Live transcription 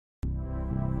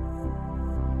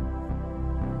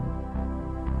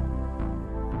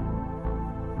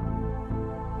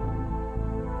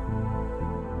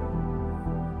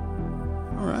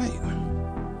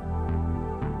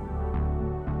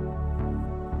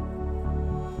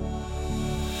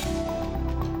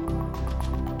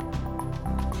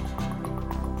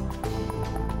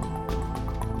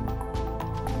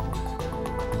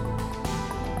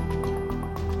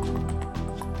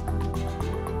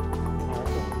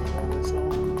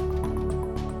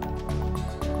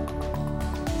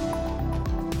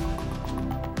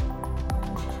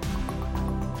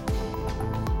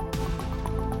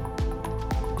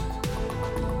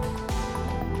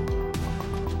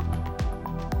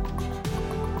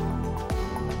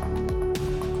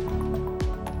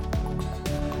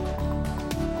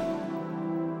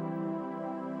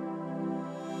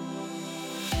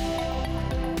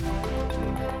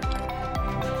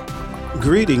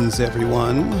Greetings,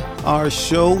 everyone. Our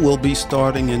show will be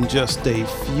starting in just a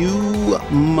few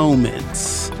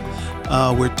moments.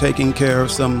 We're taking care of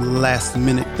some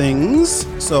last-minute things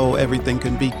so everything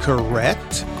can be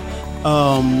correct.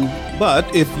 But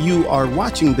if you are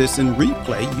watching this in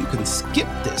replay, you can skip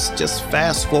this. Just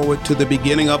fast forward to the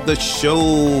beginning of the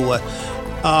show.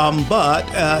 But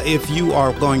if you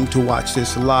are going to watch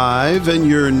this live and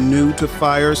you're new to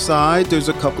Fireside, there's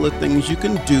a couple of things you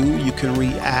can do. You can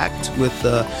react with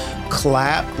the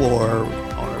clap or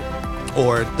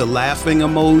the laughing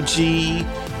emoji,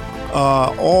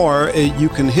 or you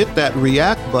can hit that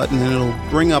react button and it'll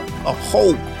bring up a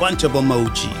whole bunch of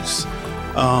emojis.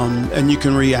 And you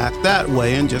can react that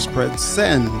way and just press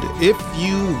send. If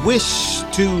you wish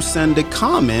to send a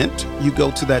comment, you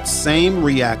go to that same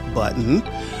react button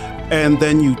and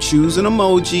then you choose an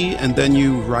emoji and then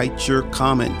you write your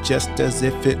comment just as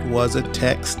if it was a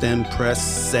text and press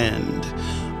send.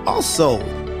 Also,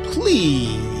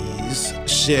 please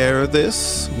share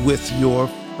this with your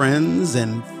friends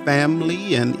and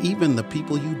family and even the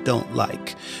people you don't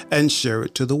like, and share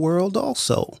it to the world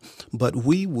also. But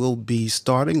we will be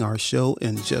starting our show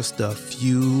in just a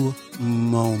few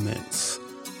moments.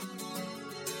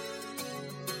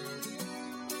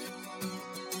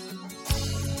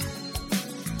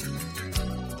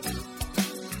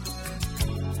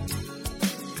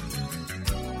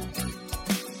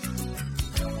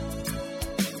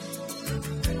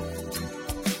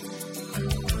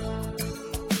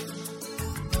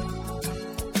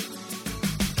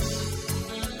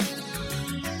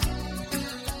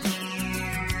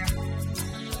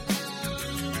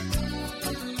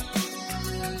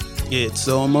 It's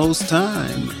almost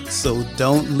time, so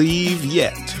don't leave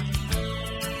yet.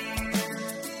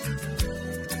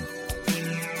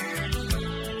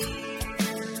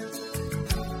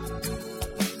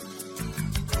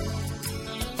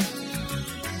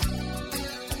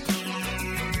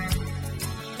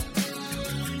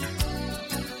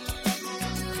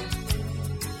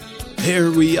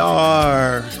 Here we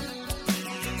are.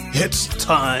 It's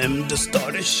time to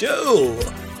start a show.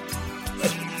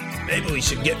 Maybe we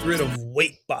should get rid of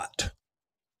WaitBot.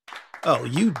 Oh,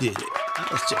 you did it. I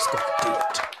was just going to do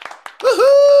it.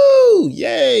 Woohoo!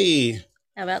 Yay!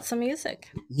 How about some music?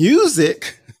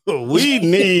 Music? We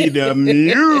need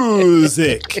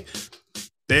music.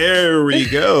 There we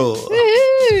go.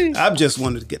 I just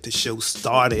wanted to get the show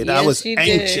started. Yes, I was you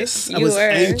anxious. did. I was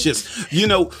anxious. You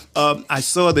know, I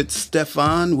saw that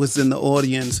Stefan was in the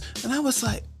audience, and I was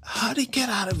like, how'd he get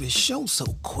out of his show so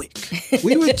quick?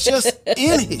 We were just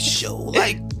in his show,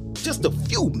 like just a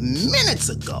few minutes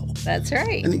ago. That's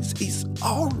right. And he's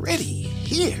already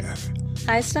here.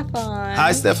 Hi, Stefan.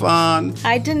 Hi, Stefan.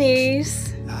 Hi,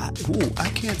 Denise. I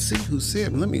can't see who's here.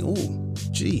 Let me, I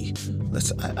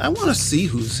want to see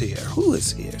who's here. Who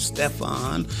is here?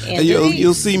 Stefan. And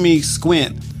you'll see me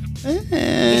squint.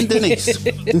 And Denise.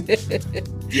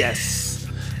 Yes.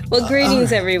 Well,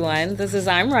 greetings, everyone. This is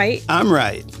I'm Right. I'm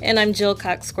Right. And I'm Jill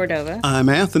Cox Cordova. I'm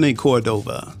Anthony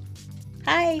Cordova.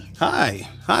 Hi. Hi.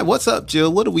 What's up,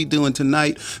 Jill? What are we doing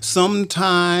tonight?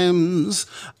 Sometimes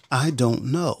I don't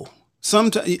know.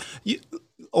 Sometimes,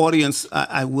 audience,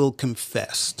 I will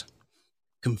confess.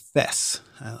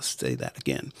 I'll say that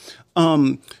again.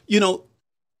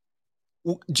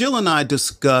 Jill and I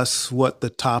discuss what the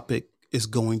topic is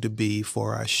going to be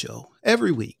for our show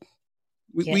every week.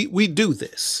 We do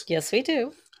this. Yes, we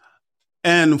do.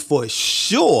 And for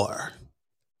sure,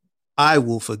 I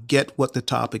will forget what the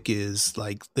topic is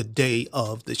like the day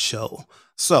of the show.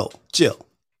 So, Jill,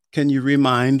 can you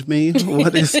remind me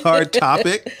what is our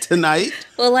topic tonight?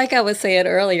 Well, like I was saying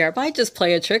earlier, I might just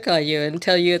play a trick on you and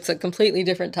tell you it's a completely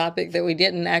different topic that we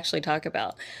didn't actually talk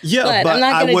about. Yeah, but I'm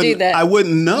not going to do that. I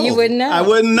wouldn't know. You wouldn't know. I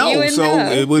wouldn't know. You wouldn't so know.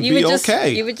 It would be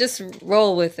okay. You would just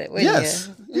roll with it, wouldn't Yes.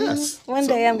 you? Yes. One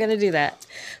day I'm going to do that.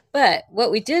 But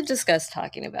what we did discuss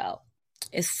talking about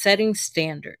is setting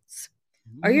standards.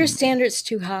 Are your standards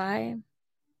too high,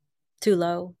 too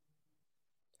low,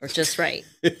 or just right?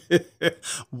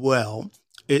 Well,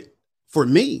 for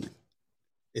me,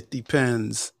 it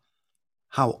depends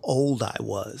how old I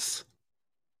was.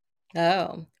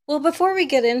 Oh, well, before we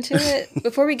get into it,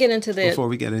 before we get into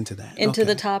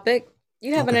the topic,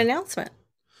 you have an announcement.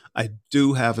 I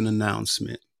do have an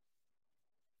announcement.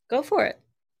 Go for it.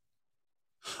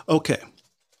 Okay.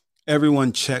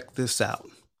 Everyone check this out.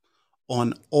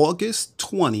 On August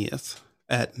 20th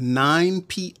at 9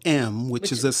 p.m.,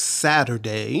 which is a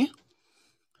Saturday,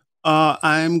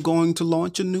 I'm going to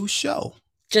launch a new show.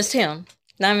 Just him,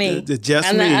 not me.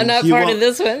 Just me. I'm not part of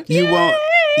this one.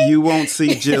 You won't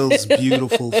see Jill's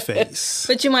beautiful face.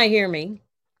 But you might hear me.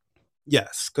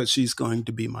 Yes, because she's going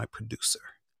to be my producer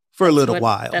for a little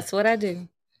while. That's what I do.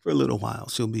 For a little while,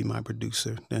 she'll be my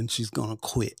producer. Then she's gonna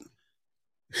quit.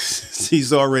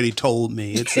 She's already told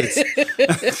me.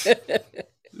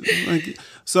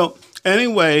 So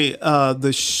anyway,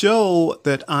 the show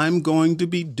that I'm going to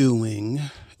be doing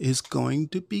is going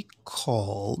to be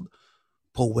called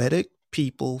Poetic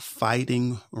People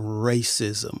Fighting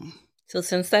Racism. So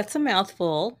since that's a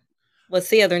mouthful, what's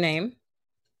the other name?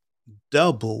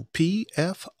 Double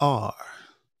PFR.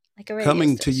 Like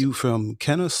coming to you from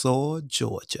Kennesaw,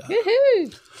 Georgia.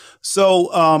 Woo-hoo. So,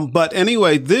 but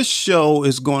anyway, this show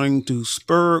is going to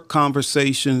spur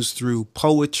conversations through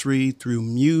poetry, through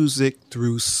music,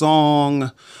 through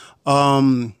song,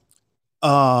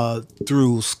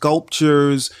 through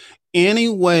sculptures, any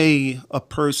way a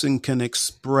person can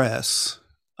express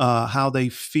how they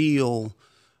feel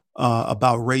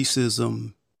about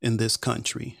racism in this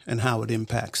country and how it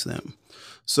impacts them.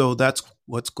 So that's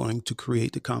what's going to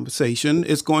create the conversation.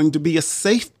 It's going to be a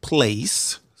safe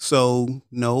place. So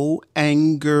no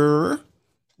anger.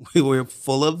 We're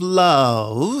full of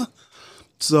love.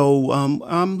 So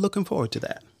I'm looking forward to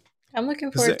that. I'm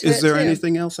looking forward to it. Is there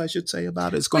anything else I should say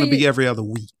about it? It's going to be every other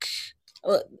week.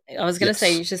 Well, I was going to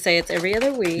say, you should say it's every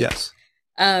other week. Yes.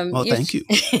 Well, thank you.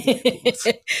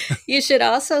 You should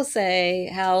also say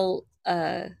how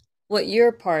what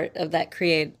your part of that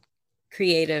creative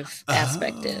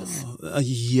aspect is.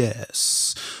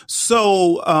 Yes.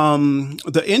 So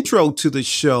the intro to the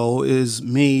show is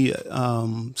me,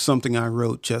 something I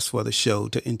wrote just for the show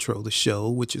to intro the show,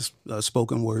 which is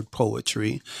spoken word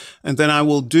poetry. And then I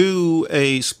will do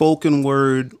a spoken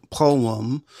word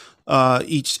poem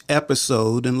each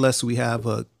episode unless we have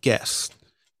a guest.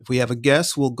 If we have a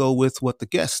guest, we'll go with what the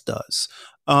guest does.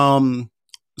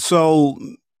 So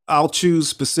I'll choose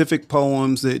specific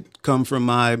poems that come from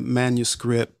my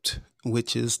manuscript,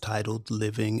 which is titled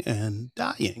Living and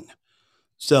Dying.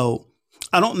 So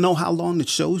I don't know how long the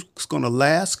show is going to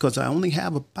last because I only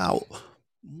have about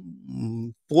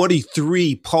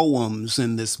 43 poems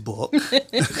in this book.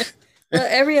 Well,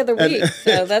 every other week.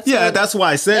 So that's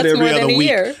why I said every other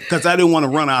week, because I didn't want to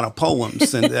run out of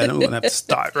poems and then I'm going to have to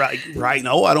start right.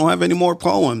 No, I don't have any more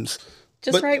poems.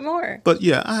 Just write more. But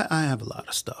yeah, I have a lot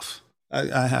of stuff.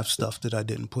 I have stuff that I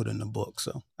didn't put in the book,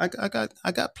 so I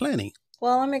got plenty.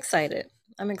 Well, I'm excited.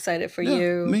 I'm excited for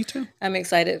you. Me too. I'm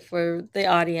excited for the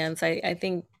audience. I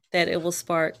think that it will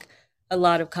spark a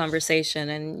lot of conversation,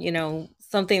 and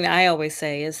something that I always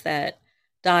say is that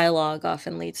dialogue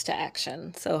often leads to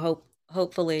action. So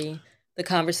hopefully the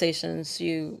conversations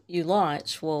you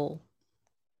launch will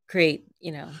create,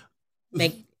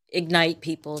 ignite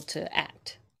people to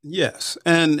act. Yes,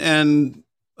 and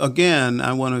again,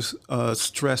 I want to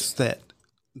stress that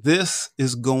this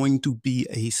is going to be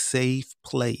a safe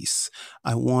place.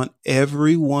 I want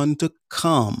everyone to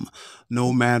come,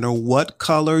 no matter what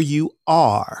color you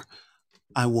are.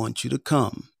 I want you to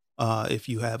come. If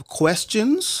you have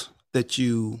questions that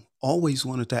you always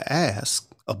wanted to ask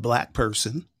a Black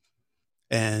person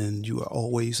and you are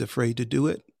always afraid to do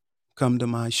it, come to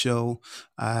my show.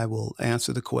 I will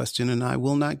answer the question and I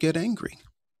will not get angry.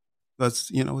 But,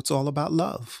 it's all about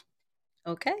love.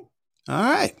 Okay. All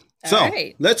right.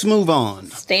 Let's move on.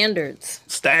 Standards.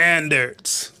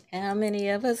 How many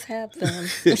of us have them?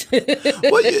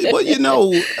 Well,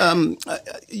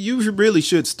 you really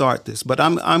should start this, but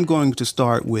I'm going to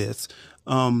start with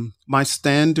my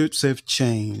standards have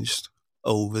changed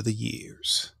over the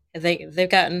years. They've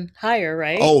gotten higher,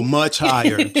 right? Oh, much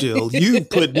higher, Jill. You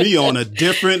put me on a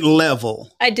different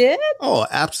level. I did? Oh,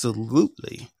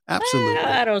 absolutely. Absolutely.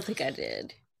 I don't think I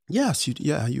did. Yes,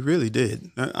 you really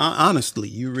did. Honestly,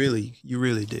 you really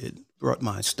did. Brought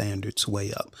my standards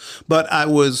way up. But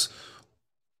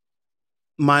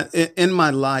in my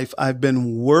life, I've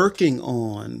been working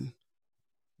on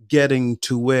getting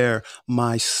to where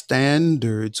my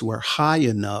standards were high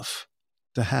enough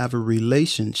to have a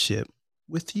relationship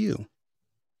with you.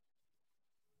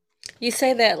 You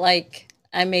say that like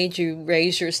I made you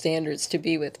raise your standards to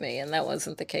be with me, and that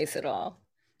wasn't the case at all.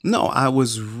 No, I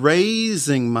was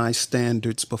raising my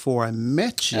standards before I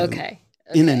met you. Okay.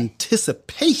 In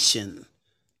anticipation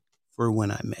for when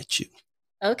I met you.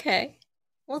 Okay.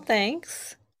 Well,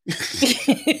 thanks.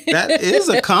 That is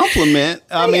a compliment.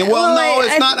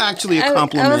 It's not actually a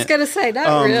compliment. I was going to say,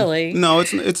 not really. No,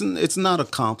 it's not a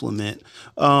compliment.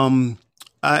 I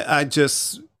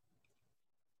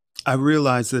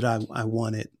realized that I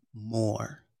wanted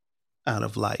more out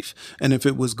of life. And if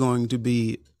it was going to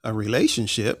be a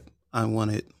relationship, I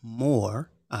wanted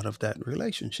more out of that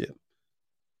relationship.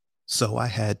 So I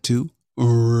had to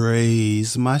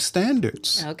raise my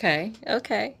standards. Okay.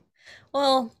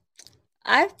 Well,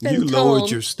 I've You been lowered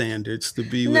told. your standards to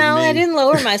be with No, I me. didn't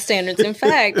lower my standards. In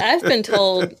fact, I've been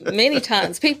told many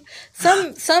times.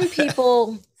 Some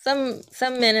people, some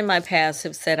men in my past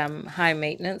have said I'm high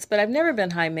maintenance, but I've never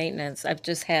been high maintenance. I've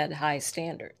just had high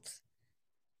standards.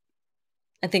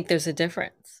 I think there's a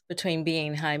difference between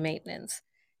being high maintenance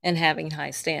and having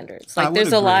high standards. I Like would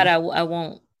there's a lot agree. I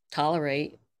won't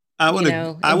tolerate, I and would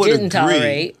didn't agree,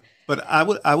 tolerate. but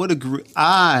I would agree.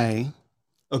 I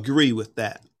agree with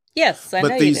that. Yes, I know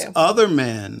But you these do. other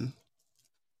men,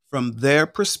 from their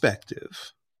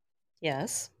perspective,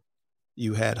 Yes.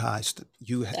 you had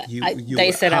you They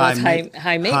were said I was high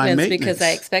high maintenance because I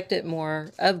maintenance. expected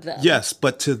more of them. Yes,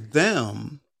 but to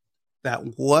them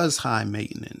that was high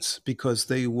maintenance because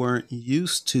they weren't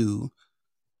used to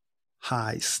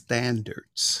high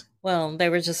standards. Well, they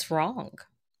were just wrong.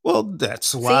 Well, that's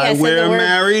See, why we're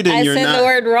married and I you're said the not.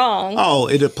 word wrong. Oh,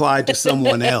 it applied to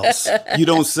someone else. You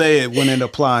don't say it when it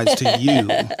applies to you.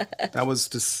 That was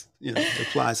just, it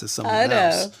applies to I someone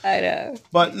else. know, I know.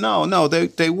 But no,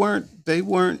 they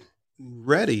weren't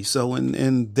ready. So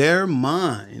in their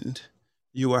mind,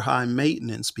 you were high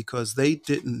maintenance because they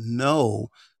didn't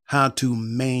know how to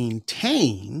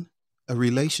maintain a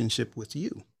relationship with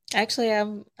you. Actually,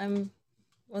 I'm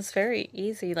was very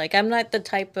easy. Like I'm not the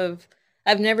type of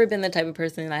I've never been the type of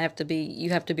person I have to be you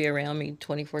have to be around me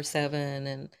 24/7,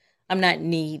 and I'm not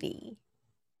needy.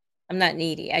 I'm not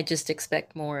needy. I just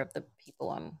expect more of the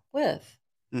people I'm with.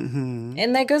 Hmm.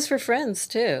 And that goes for friends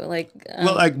too.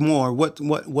 Well, like more.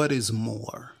 What is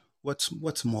more? What's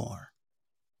more?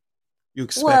 You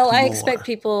well, expect I expect more.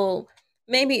 people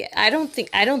maybe I don't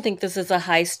think this is a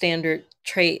high standard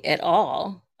trait at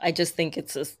all. I just think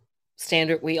it's a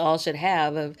standard we all should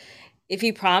have of if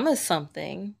you promise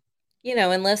something,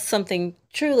 unless something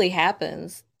truly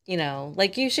happens,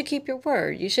 like you should keep your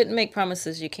word. You shouldn't make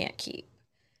promises you can't keep.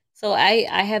 So I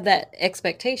have that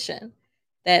expectation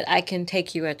that I can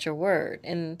take you at your word.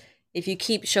 And if you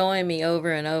keep showing me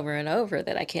over and over and over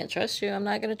that I can't trust you, I'm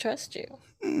not going to trust you.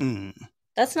 Hmm.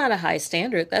 That's not a high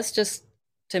standard. That's just,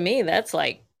 to me, that's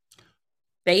like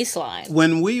baseline.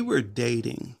 When we were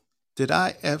dating, did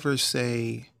I ever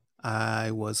say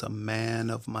I was a man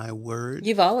of my word?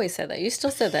 You've always said that. You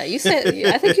still said that.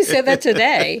 I think you said that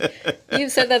today.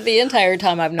 You've said that the entire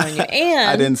time I've known you.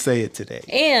 I didn't say it today.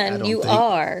 I And don't you think.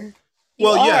 are. You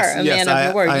Well, are yes, a yes, man of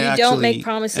your word. I You don't make actually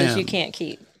promises you am. can't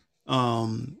keep.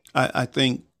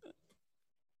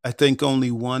 I think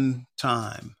only one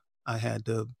time I had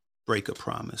to break a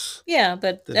promise Yeah,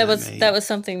 but that that I was made.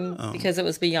 something Um, because it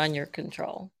was beyond your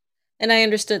control. And I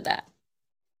understood that.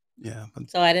 yeah, but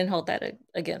So I didn't hold that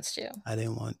against you. I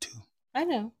didn't want to. I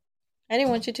know. I didn't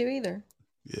want you to either.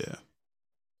 Yeah,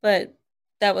 But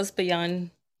that was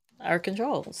beyond our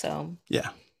control. yeah,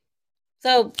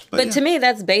 but But yeah. to me,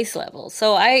 that's base level.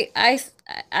 So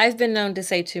I've been known to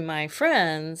say to my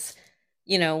friends,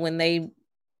 when they,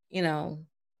 you know,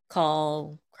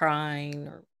 call crying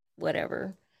or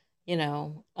whatever, you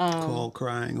know, Call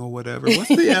crying or whatever. What's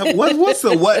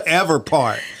the whatever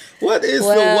part? What is the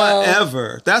well,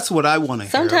 whatever? That's what I want to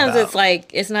hear sometimes it's about.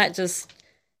 like it's not just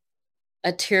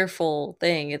a tearful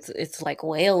thing. It's like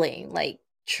wailing, like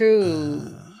true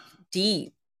Uh,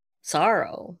 deep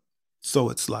sorrow. so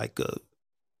it's like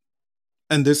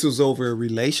and this was over a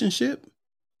relationship.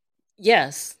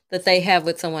 Yes, that they have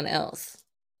with someone else.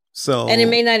 And it So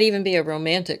may not even be a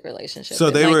romantic relationship. so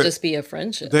It they might were just be a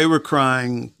friendship. they were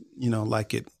crying,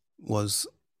 like it was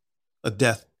a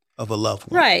death of a loved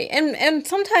one. Right. And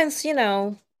sometimes,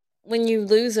 when you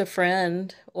lose a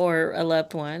friend or a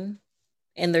loved one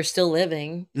and they're still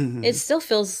living, it Hmm. still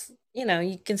feels,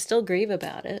 you can still grieve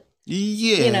about it. Cuz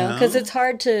Yeah, it's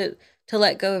hard to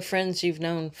let go of friends you've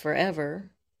known forever,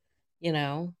 you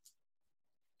know.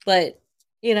 But,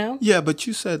 yeah. But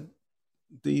you said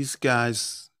these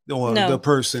guys or the no,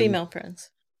 person, female friends.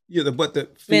 yeah. But the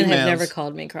Men have never females.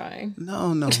 called me crying.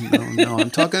 No, no, no, no. I'm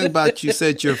talking about you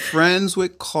said your friends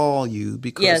would call you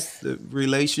because Yes, their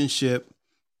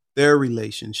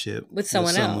relationship with with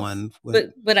someone else. someone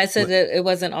But I said would, that it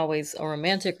wasn't always a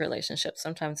romantic relationship.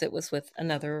 Sometimes it was with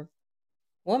another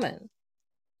woman,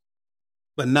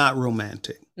 but not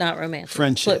romantic. not romantic,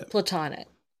 Friendship. platonic,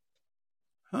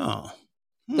 Oh.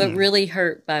 but Hmm. really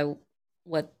hurt by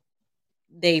what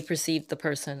they perceived the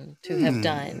person to have Hmm.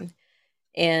 done.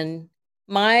 And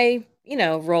my,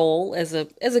 role as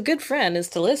a good friend is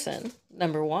to listen.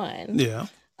 Number one, Yeah.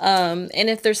 and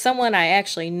if there's someone I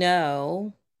actually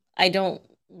know, I don't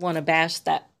want to bash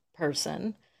that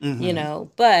person, Mm-hmm.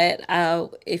 but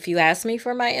if you ask me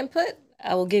for my input,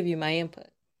 I will give you my input,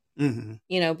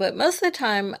 Mm-hmm. but most of the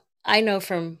time, I know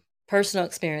from personal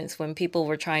experience when people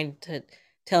were trying to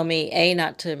tell me A,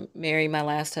 not to marry my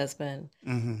last husband,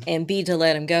 Mm-hmm. and B, to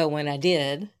let him go when I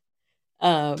did.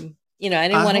 I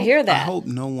didn't want to hear that. I hope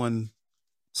no one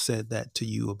said that to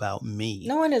you about me.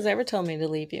 No one has ever told me to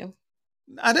leave you.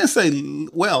 I didn't say,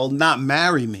 well, not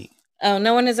marry me. Oh,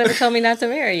 no one has ever told me not to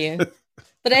marry you.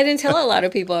 But I didn't tell a lot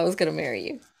of people I was going to marry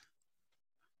you.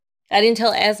 I didn't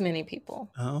tell as many people.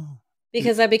 Oh.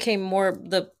 Because I became more,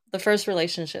 the first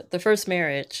relationship, the first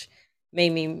marriage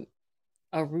made me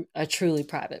a truly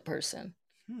private person.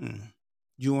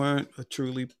 You weren't a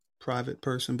truly private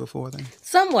person before then?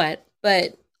 Somewhat,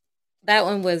 but that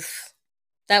was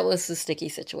the sticky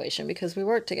situation because we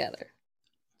worked together.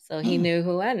 So he knew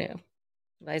who I knew,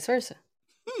 vice versa.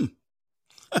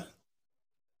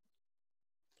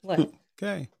 What?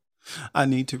 Okay. I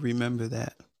need to remember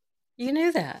that. You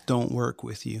knew that. Don't work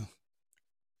with you.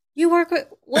 You work with,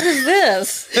 what is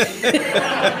this? You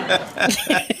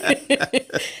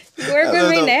work with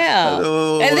me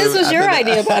now. And this was your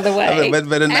idea, by the way.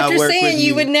 After saying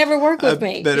you would never work with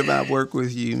me. Better not work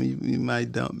with you. You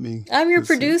might dump me. I'm your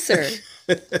producer.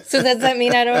 So does that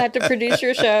mean I don't have to produce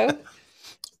your show?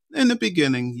 In the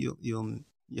beginning,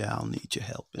 I'll need your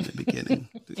help in the beginning.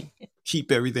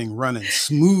 Keep everything running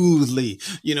smoothly.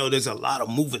 There's a lot of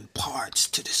moving parts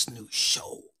to this new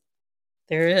show.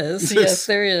 There is. Yes,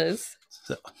 there is.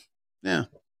 So, yeah.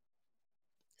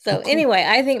 So cool. Anyway,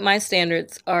 I think my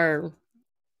standards are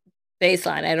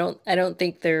baseline. I don't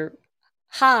think they're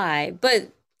high, but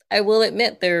I will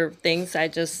admit there are things I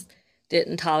just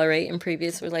didn't tolerate in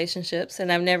previous relationships,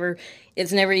 and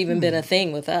it's never even been a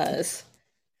thing with us.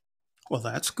 Well,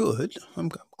 that's good. I'm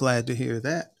glad to hear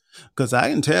that, because I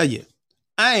can tell you,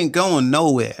 I ain't going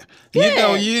nowhere.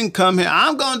 Good. You didn't come here.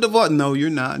 I'm going to divorce. No, you're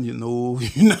not. You're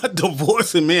not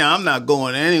divorcing me. I'm not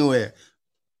going anywhere.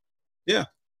 Yeah.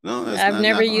 No, I've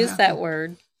never used that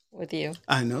word with you.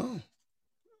 I know.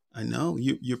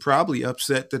 You're probably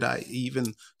upset that I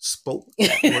even spoke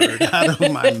that word out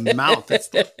of my mouth.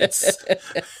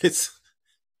 It's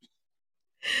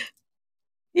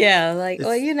yeah,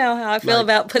 well, you know how I feel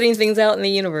about putting things out in the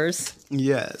universe.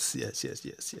 Yes.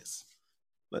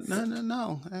 But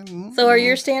no. So are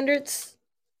your standards,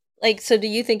 so do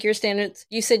you think your standards,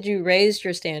 you said you raised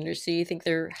your standards, do you think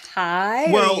they're high,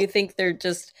 or do you think they're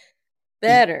just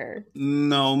better?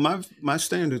 No, my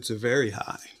standards are very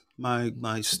high.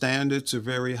 My standards are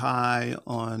very high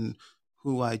on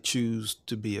who I choose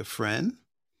to be a friend.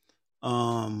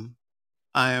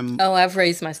 I've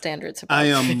raised my standards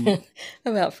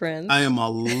about friends. I am a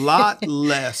lot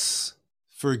less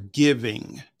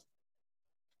forgiving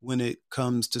when it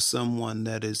comes to someone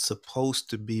that is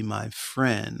supposed to be my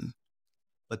friend,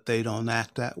 but they don't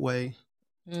act that way.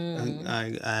 No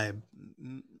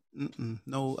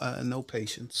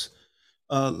patience.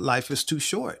 Life is too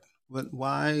short. But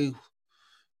why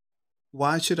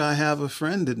should I have a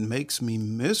friend that makes me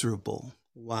miserable?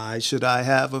 Why should I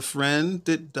have a friend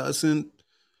that doesn't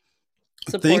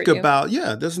think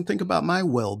about my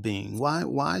well-being?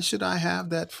 Why should I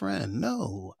have that friend?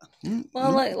 No.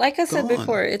 Well, like I said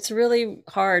before, it's really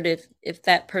hard if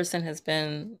that person has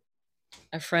been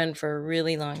a friend for a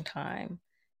really long time.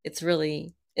 It's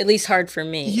really, at least hard for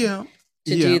me to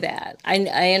do that.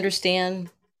 I understand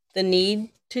the need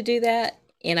to do that,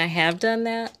 and I have done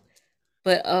that,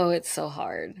 but it's so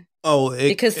hard.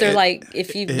 Because they're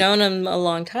if you've known them a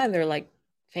long time, they're like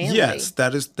family. Yes,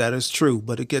 that is true,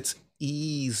 but it gets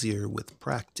easier with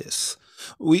practice.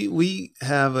 We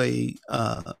have a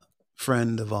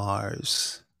friend of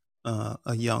ours,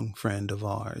 a young friend of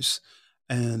ours,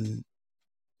 and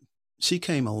she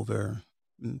came over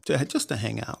just to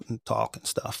hang out and talk and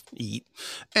stuff, eat.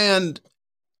 And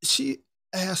she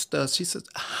asked us, she said,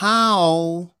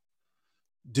 how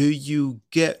do you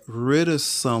get rid of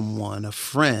someone, a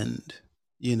friend,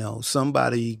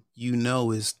 somebody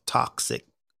is toxic,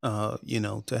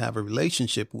 to have a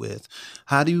relationship with?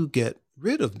 How do you get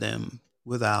rid of them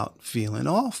without feeling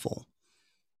awful?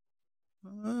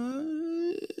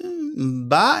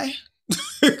 Bye.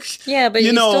 Yeah, but you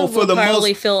still will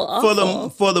probably feel awful.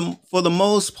 For the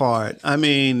most part, I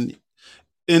mean,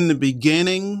 in the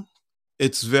beginning,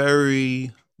 it's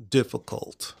very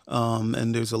difficult,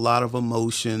 and there's a lot of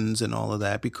emotions and all of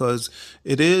that, because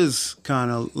it is kind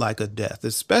of like a death,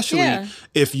 especially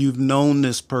if you've known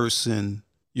this person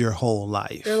your whole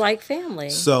life. They're like family.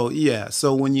 So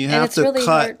when you have to really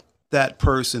cut that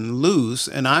person loose,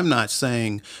 and I'm not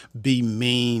saying be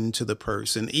mean to the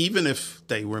person, even if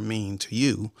they were mean to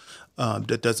you,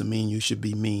 that doesn't mean you should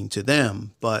be mean to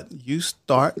them, but you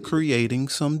start creating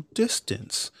some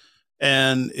distance.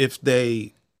 And if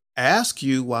they ask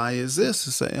you, why is this?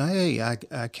 Say, hey,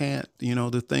 I can't,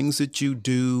 the things that you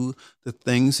do, the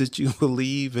things that you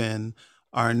believe in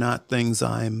are not things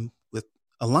I'm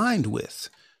aligned with.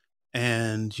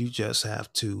 And you just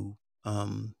have to,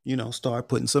 start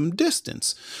putting some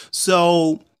distance.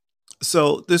 So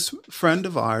this friend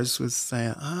of ours was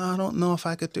saying, I don't know if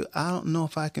I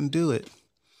can do it.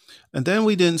 And then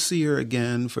we didn't see her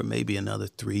again for maybe another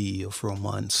 3 or 4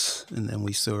 months. And then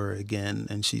we saw her again,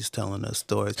 and she's telling us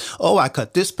stories. Oh, I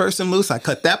cut this person loose. I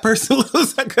cut that person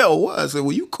loose. I go, what? I said,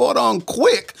 well, you caught on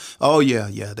quick. Oh, yeah.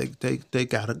 They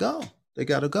got to go. They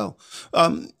got to go.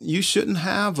 You shouldn't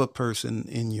have a person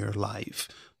in your life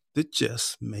that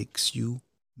just makes you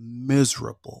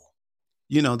miserable.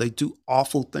 They do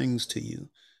awful things to you.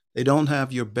 They don't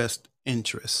have your best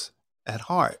interests at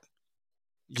heart.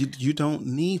 You don't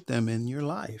need them in your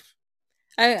life.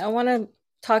 I want to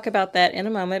talk about that in a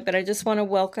moment, but I just want to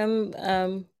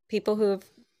welcome people who have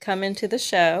come into the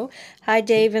show. Hi,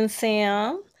 Dave and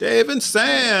Sam. Dave and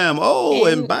Sam. Oh,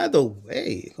 and by the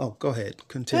way, go ahead.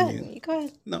 Continue. Go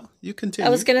ahead. No, you continue.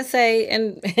 I was going to say,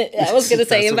 and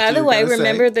by the way,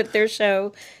 remember that their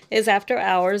show is after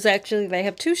hours. Actually, they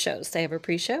have 2 shows. They have a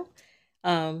pre-show,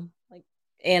 and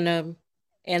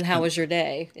how was your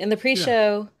day? In the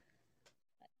pre-show,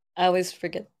 I always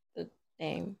forget the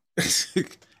name.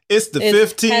 It's the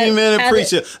 15-minute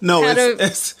pre-show. No,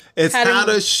 it's how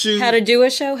to shoot, how to do a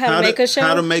show, how to make a show,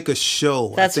 how to make a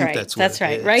show. That's right. That's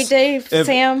right. Right, Dave,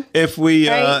 Sam. If we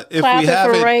have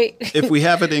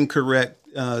it incorrect,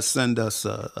 send us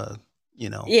a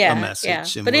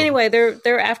message. Yeah. But anyway,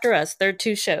 they're after us. Their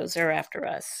 2 shows are after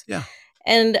us. Yeah.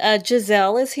 And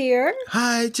Giselle is here.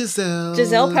 Hi, Giselle.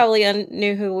 Giselle probably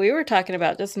knew who we were talking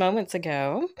about just moments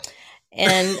ago.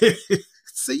 And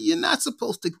see, you're not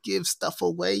supposed to give stuff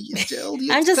away, Jill.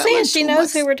 I'm just saying she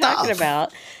knows who we're talking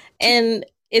about. And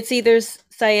it's either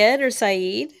Syed or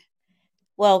Saeed.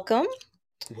 Welcome.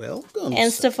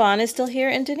 And Stefan is still here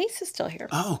and Denise is still here.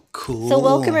 Oh, cool. So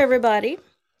welcome, everybody.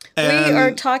 And we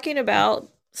are talking about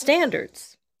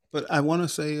standards. But I want to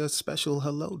say a special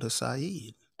hello to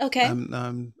Saeed. Okay.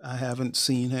 I haven't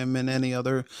seen him in any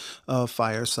other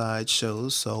fireside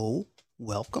shows, so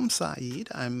welcome, Saeed.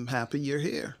 I'm happy you're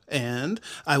here. And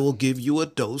I will give you a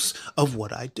dose of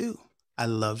what I do. I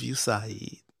love you,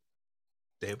 Saeed.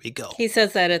 There we go. He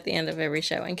says that at the end of every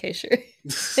show, in case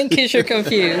you're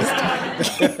confused.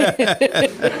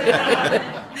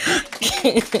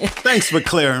 Thanks for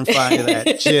clarifying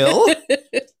that, Jill.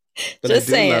 But just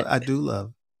saying. I do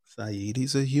love Saeed.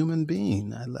 He's a human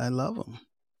being. I love him.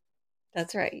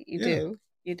 That's right. You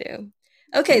do.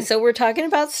 Okay, so we're talking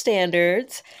about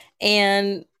standards,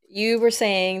 and you were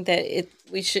saying that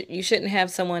you shouldn't have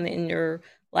someone in your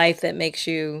life that makes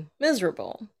you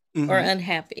miserable or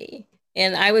unhappy.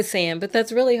 And I was saying, but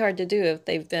that's really hard to do if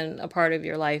they've been a part of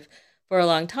your life for a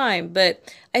long time.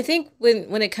 But I think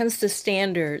when it comes to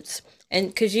standards, and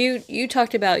because you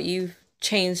talked about you've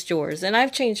changed yours, and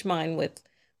I've changed mine with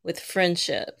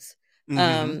friendships.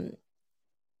 I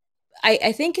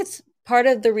think it's part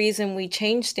of the reason we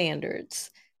change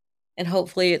standards, and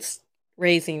hopefully it's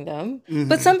raising them.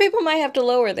 But some people might have to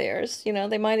lower theirs.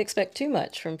 They might expect too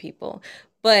much from people.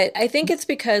 But I think it's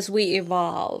because we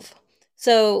evolve.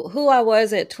 So who I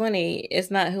was at 20 is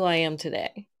not who I am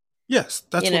today. Yes,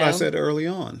 that's what I said early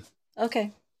on.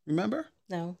 Okay. Remember?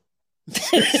 No.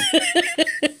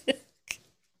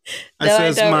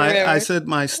 I said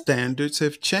my standards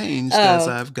have changed as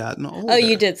I've gotten older. Oh,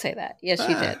 you did say that. Yes,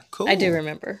 you did. Cool. I do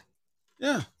remember.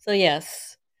 Yeah. So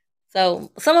yes. So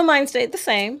some of mine stayed the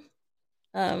same.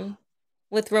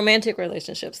 With romantic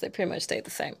relationships, they pretty much stayed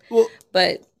the same. Well,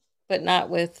 but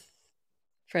not with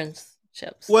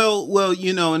friendships. Well,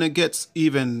 and it gets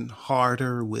even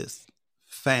harder with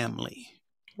family.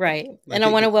 Right. And I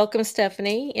want to welcome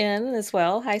Stephanie in as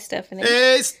well. Hi, Stephanie.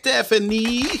 Hey,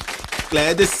 Stephanie.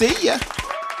 Glad to see you.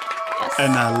 Yes.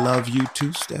 And I love you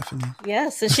too, Stephanie.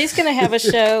 Yes, and she's going to have a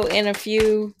show in a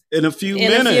few minutes.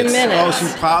 Oh, she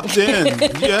popped in.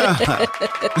 Yeah.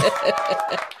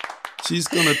 She's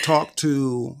going to talk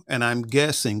to, and I'm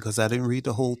guessing, because I didn't read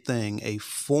the whole thing, a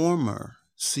former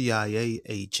CIA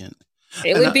agent.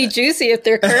 It would be juicy if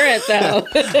they're current, though.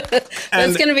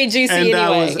 It's going to be juicy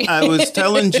anyway. I was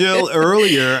telling Jill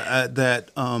earlier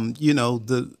that,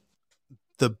 the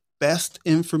best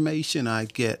information I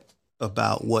get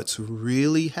about what's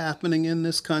really happening in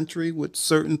this country with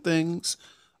certain things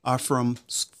are from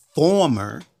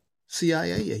former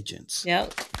CIA agents.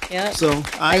 Yep. So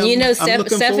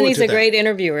Stephanie's a great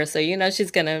interviewer, so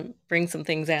she's going to bring some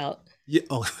things out. Yeah,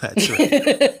 oh, that's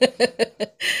right.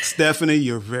 Stephanie,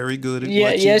 you're very good at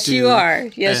what you yes, do. you are.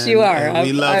 Yes, you are. And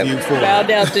we love you for bow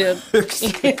down it.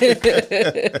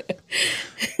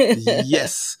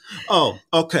 Yes. Oh,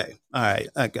 okay. All right.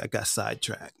 I got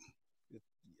sidetracked.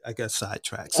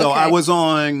 So Okay. I was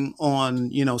on,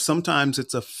 sometimes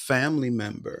it's a family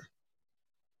member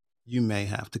you may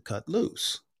have to cut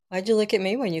loose. Why'd you look at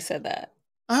me when you said that?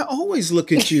 I always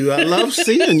look at you. I love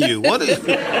seeing you. What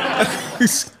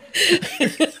is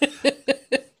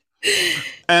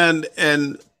and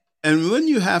when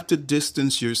you have to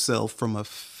distance yourself from a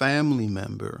family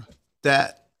member,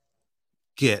 that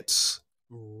gets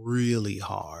really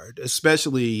hard,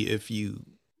 especially if you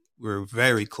were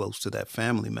very close to that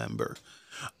family member.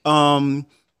 And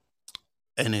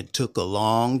it took a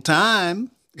long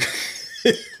time,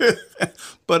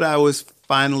 but I was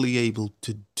finally able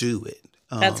to do it.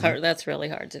 That's hard. That's really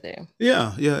hard to do.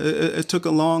 Yeah. It took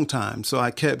a long time, so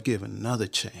I kept giving another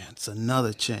chance. And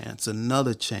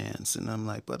I'm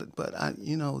like, but I,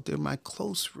 they're my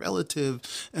close relative,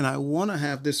 and I want to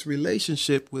have this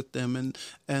relationship with them,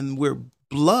 and we're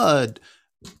blood,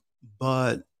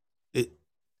 but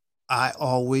I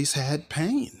always had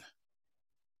pain.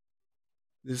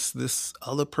 This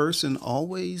other person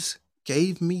always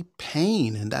gave me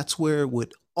pain, and that's where it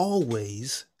would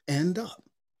always end up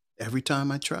every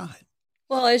time I tried.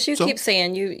 Well, as you keep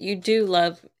saying, you do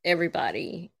love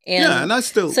everybody, and I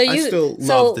still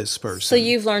love this person. So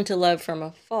you've learned to love from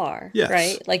afar, yes,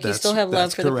 right? Like you still have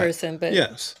love for the person, but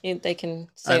yes, they can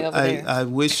stay over there. I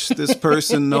wish this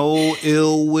person no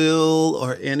ill will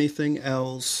or anything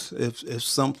else. If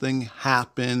something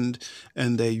happened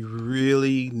and they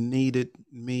really needed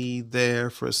me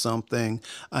there for something,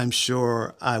 I'm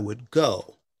sure I would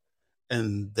go,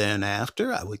 and then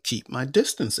after I would keep my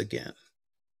distance again.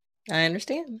 I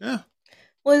understand. Yeah.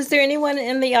 Well, is there anyone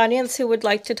in the audience who would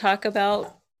like to talk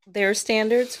about their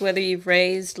standards, whether you've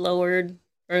raised, lowered,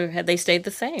 or have they stayed the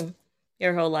same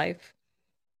your whole life?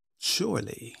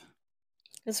 Surely.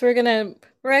 Because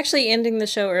we're actually ending the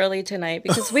show early tonight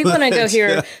because we want to go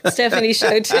hear Stephanie's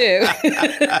show too.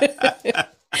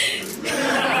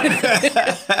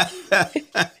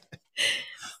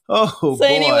 Oh, so boy.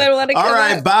 Anyone want to come All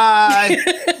right, up? Bye.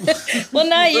 Well,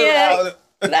 not yet.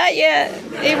 Not yet.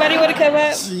 Anybody want to come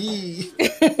up?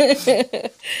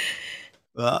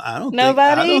 Well, I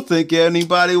don't think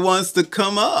anybody wants to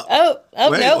come up. Oh, no,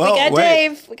 we got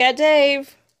Dave. We got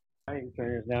Dave. I can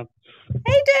turn this down.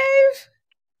 Hey, Dave.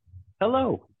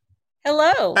 Hello.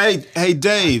 Hey,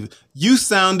 Dave. You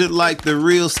sounded like the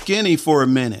real skinny for a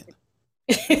minute.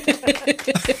 I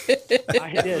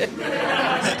did.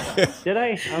 Did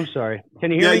I? I'm sorry.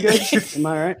 Can you hear me good? Am I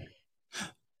all right?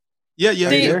 Yeah.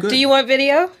 Do you want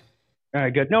video? All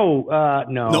right, good. No.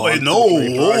 No. Oh,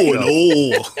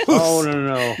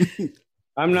 no.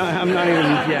 I'm not even.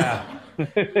 Yeah.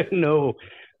 No.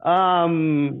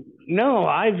 No.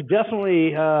 I've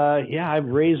definitely. I've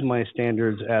raised my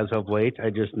standards as of late. I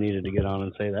just needed to get on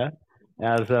and say that.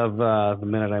 As of the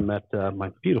minute I met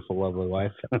my beautiful, lovely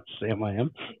wife, Sam, I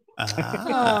am.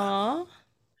 Aww.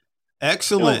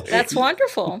 Excellent. That's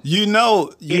wonderful. You know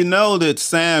that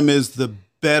Sam is the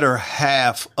better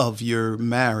half of your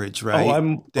marriage, right?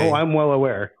 I'm well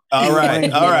aware. All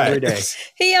right. Every day.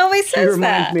 He always says that. She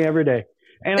reminds me every day.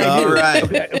 And I do. Right.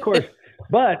 Okay, of course.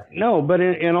 But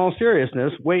in all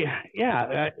seriousness, way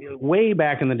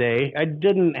back in the day, I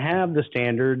didn't have the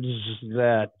standards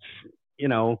that,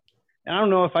 I don't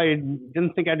know if I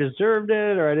didn't think I deserved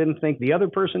it or I didn't think the other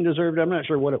person deserved it. I'm not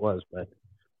sure what it was, but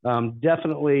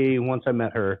definitely once I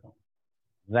met her,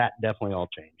 that definitely all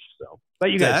changed. So,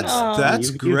 but you guys, that's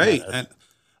great.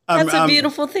 That's a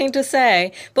beautiful thing to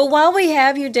say. But while we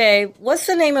have you, Dave, what's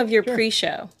the name of your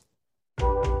pre-show?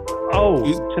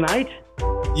 Oh, tonight?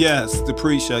 Yes, the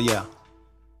pre-show. Yeah.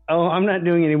 Oh, I'm not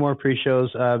doing any more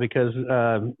pre-shows because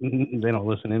they don't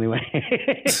listen anyway.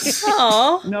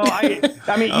 Oh. No,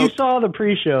 I mean, you saw the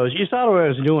pre-shows. You saw what I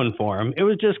was doing for them. It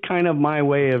was just kind of my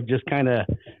way of just kind of,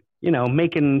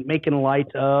 making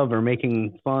light of or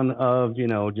making fun of,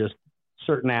 just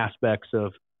certain aspects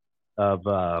of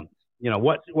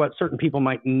what certain people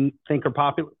might think are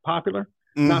popular.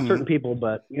 Mm-hmm. Not certain people,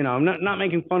 but, I'm not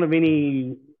making fun of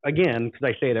any, again, because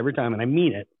I say it every time and I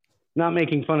mean it. Not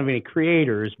making fun of any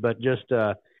creators, but just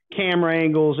camera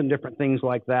angles and different things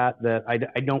like that I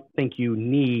don't think you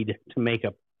need to make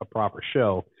a proper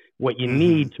show. What you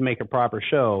need to make a proper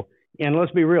show, and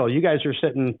let's be real, you guys are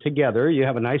sitting together. You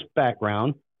have a nice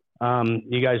background.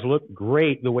 You guys look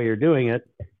great the way you're doing it.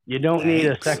 You don't need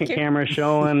a second camera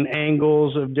showing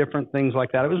angles of different things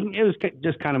like that. It was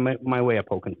just kind of my way of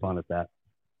poking fun at that.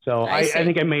 So I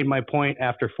think I made my point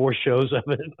after 4 shows of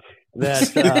it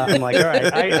that I'm like, all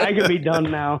right, I can be done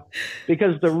now,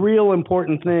 because the real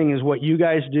important thing is what you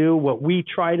guys do. What we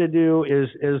try to do is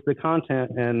the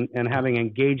content and having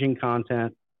engaging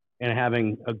content and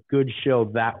having a good show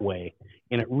that way.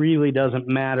 And it really doesn't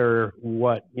matter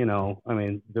what,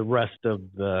 the rest of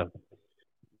the,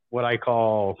 what I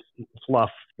call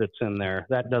fluff that's in there,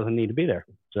 that doesn't need to be there.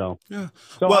 So, yeah.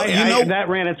 So that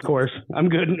ran its course. I'm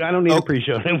good. I don't need a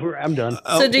pre-show. I'm done.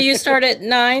 So do you start at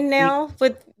 9 now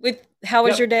with How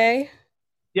Was Your Day?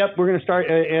 Yep. We're going to start,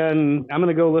 and I'm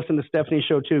going to go listen to Stephanie's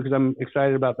show too, because I'm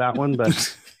excited about that one.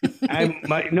 But I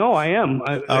am.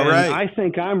 All right. I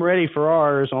think I'm ready for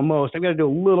ours almost. I've got to do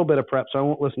a little bit of prep, so I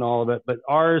won't listen to all of it. But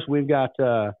ours, we've got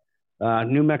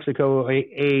New Mexico,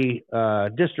 a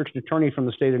district attorney from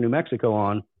the state of New Mexico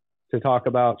on to talk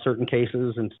about certain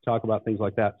cases and to talk about things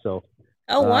like that. So,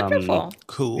 wonderful.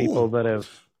 Cool. People that have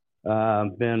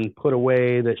been put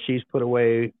away, that she's put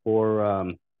away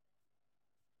for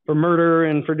murder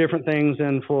and for different things.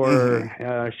 And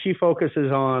for, she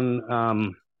focuses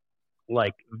on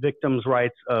like victims'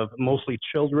 rights of mostly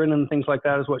children and things like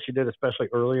that is what she did, especially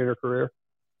early in her career.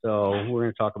 So we're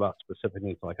going to talk about specific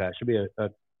things like that. It should be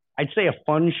I'd say a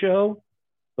fun show,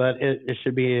 but it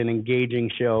should be an engaging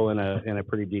show and a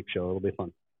pretty deep show. It'll be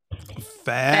fun.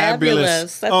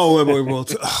 Fabulous. Oh,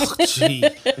 gee.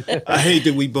 I hate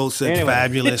that we both said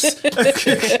fabulous.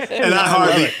 And I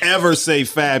hardly ever say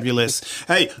fabulous.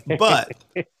 Hey, but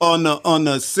on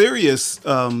the serious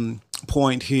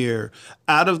point here,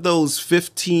 out of those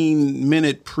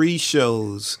 15-minute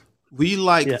pre-shows, we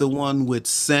like the one with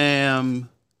Sam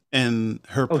and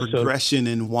her progression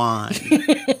in wine.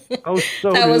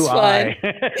 So that was fun.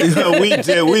 We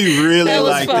did. We really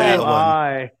liked that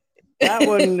one. That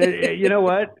one, you know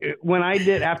what?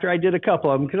 After I did a couple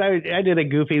of them, because I did a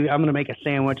goofy, I'm going to make a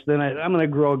sandwich, then I'm going to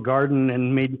grow a garden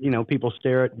and made, people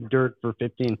stare at dirt for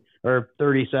 15 or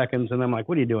 30 seconds. And I'm like,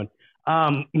 what are you doing?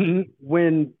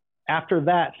 When after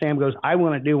that, Sam goes, I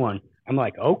want to do one. I'm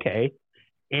like, okay.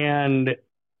 And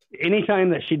anytime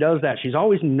that she does that, she's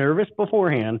always nervous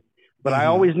beforehand, but I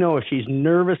always know if she's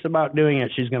nervous about doing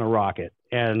it, she's going to rock it.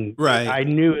 And I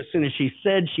knew as soon as she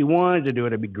said she wanted to do it,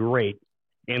 it'd be great.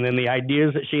 And then the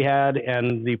ideas that she had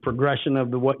and the progression of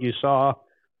what you saw,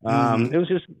 it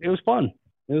was fun.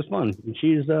 It was fun. And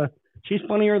she's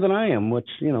funnier than I am, which,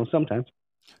 sometimes.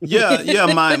 Yeah.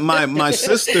 My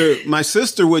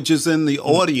sister, which is in the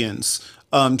audience,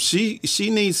 she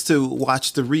needs to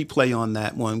watch the replay on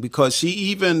that one, because she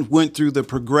even went through the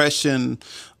progression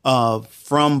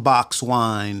from box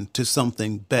wine to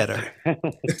something better.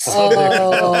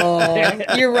 Oh,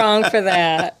 you're wrong for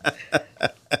that.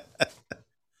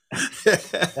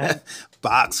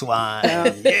 Box wine.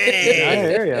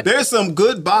 Yeah. There's some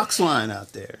good box wine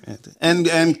out there.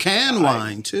 And canned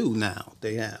wine too now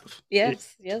they have.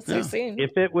 Yes, I've seen.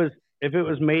 If it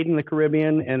was made in the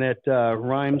Caribbean and it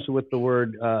rhymes with the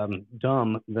word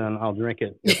dumb, then I'll drink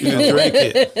it. Drink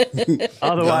it.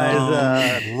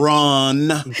 Otherwise, run.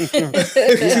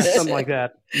 Something like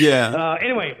that. Yeah.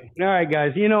 Anyway, all right,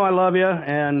 guys. I love you,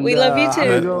 and we love you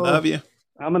too. Love you.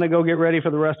 I'm going to go get ready for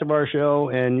the rest of our show,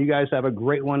 and you guys have a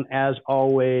great one as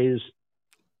always.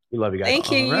 We love you guys.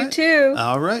 Thank you. You too.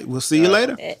 All right. We'll see you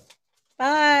later. Bye.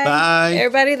 Bye.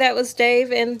 Everybody, that was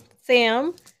Dave and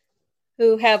Sam,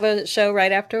 who have a show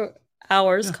right after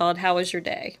ours called How Was Your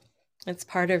Day? It's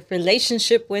part of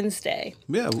Relationship Wednesday.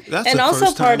 Yeah, that's and the also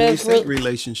first part time of we said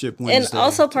Relationship Wednesday. And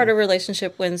also part of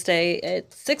Relationship Wednesday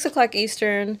at 6:00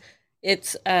 Eastern.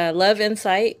 It's Love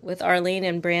Insight with Arlene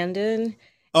and Brandon.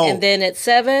 Oh. And then at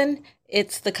 7,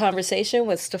 it's The Conversation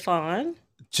with Stefan.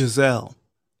 Giselle,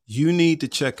 you need to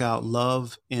check out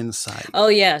Love Insight. Oh,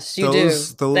 yes, you do.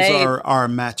 Those are our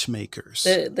matchmakers.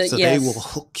 So yes, they will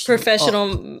hook you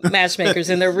professional matchmakers,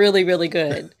 and they're really, really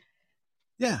good.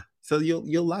 Yeah, so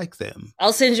you'll like them.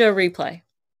 I'll send you a replay.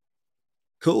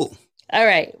 Cool. All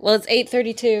right. Well, it's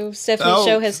 8:32. Stephanie's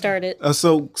show has started.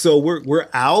 So we're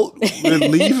out. We're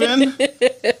leaving.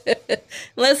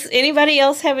 Unless anybody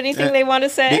else have anything they want to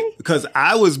say? Because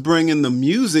I was bringing the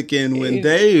music in when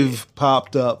Dave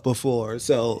popped up before.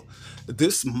 So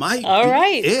this might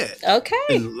be it. Okay.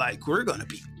 And we're going to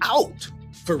be out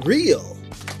for real.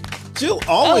 Jill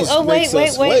always makes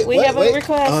us wait. We have a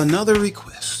request. Another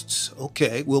request.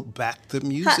 Okay. We'll back the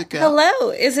music out. Hello.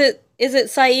 Is it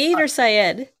Saeed or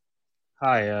Syed?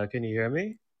 Hi, can you hear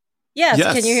me? Yes.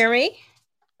 Can you hear me?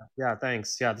 Yeah,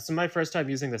 thanks. Yeah, this is my first time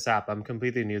using this app. I'm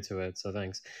completely new to it, so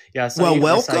thanks. Yeah, well,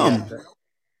 welcome.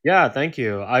 Yeah, thank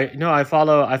you. I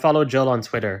follow Jill on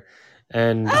Twitter,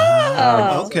 and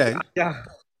okay. Yeah.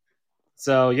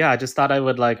 So yeah, I just thought I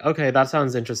would like, okay, that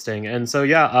sounds interesting. And so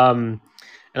yeah, and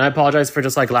I apologize for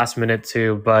just like last minute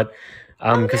too, but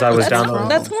because I was downloading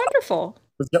That's wonderful.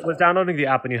 was downloading the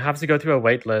app and you have to go through a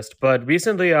wait list. But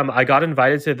recently I got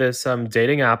invited to this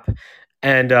dating app,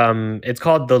 and it's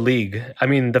called The League. I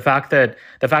mean, the fact that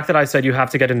I said you have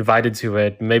to get invited to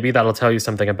it, maybe that'll tell you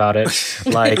something about it.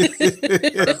 Like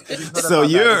so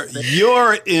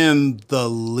you're in The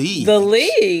League. The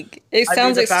League. It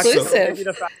sounds exclusive.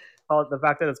 The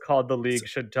fact that it's called The League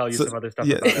should tell you some other stuff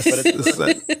about it.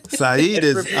 But it's, Saeed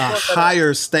is a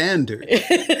higher standard.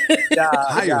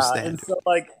 Higher standard. And so,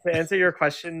 like, to answer your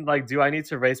question, like, do I need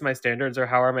to raise my standards, or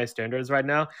how are my standards right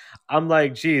now? I'm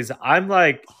like, geez, I've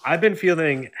been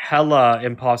feeling hella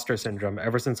imposter syndrome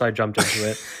ever since I jumped into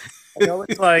it. I know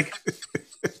it's like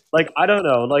I don't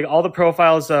know, like all the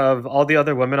profiles of all the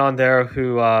other women on there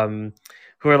who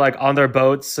are like on their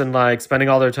boats and like spending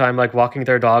all their time like walking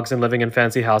their dogs and living in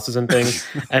fancy houses and things.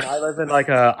 And I live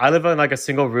in like a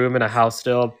single room in a house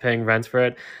still, paying rent for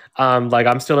it. Like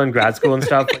I'm still in grad school and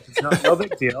stuff. Like, it's no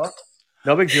big deal.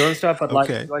 No big deal and stuff. But like,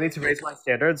 do I need to raise my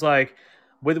standards? Like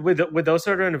with those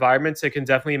sort of environments, it can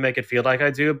definitely make it feel like I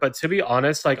do. But to be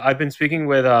honest, like I've been speaking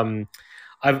with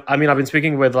I've been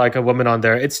speaking with like a woman on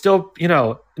there. It's still, you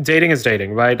know, dating is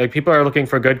dating, right? Like people are looking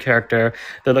for good character.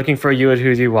 They're looking for you at who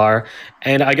you are.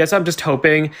 And I guess I'm just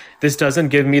hoping this doesn't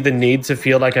give me the need to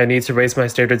feel like I need to raise my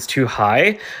standards too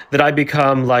high, that I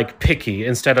become like picky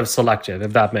instead of selective,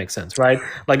 if that makes sense, right?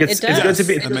 Like it's good to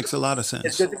be. That makes a lot of sense.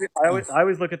 It's good to be, I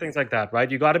always look at things like that, right?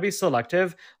 You got to be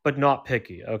selective, but not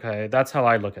picky. Okay. That's how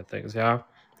I look at things. Yeah.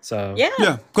 So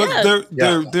because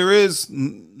there is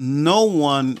no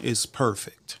one is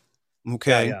perfect,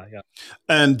 okay?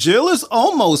 And Jill is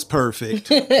almost perfect,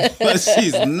 but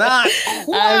she's not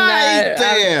quite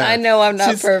there. I know I'm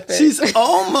not perfect. She's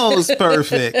almost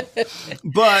perfect,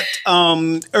 but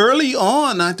early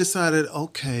on I decided,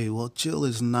 okay, well, Jill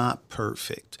is not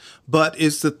perfect, but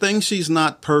it's the thing she's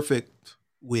not perfect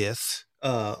with.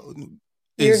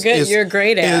 You're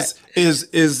great at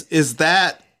is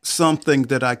that something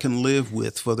that I can live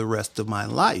with for the rest of my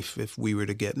life if we were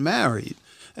to get married?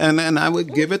 And then I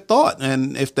would give it thought.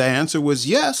 And if the answer was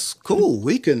yes, cool,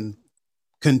 we can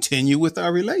continue with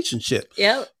our relationship.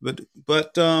 Yeah.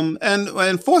 But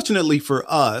and fortunately for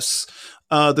us,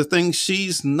 the things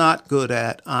she's not good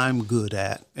at, I'm good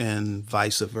at, and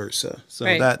vice versa. So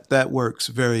that works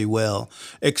very well,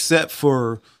 except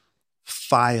for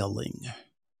filing.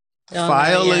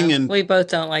 And we both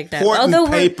don't like that.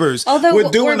 Papers. We're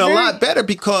doing a lot better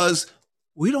because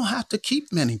we don't have to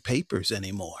keep many papers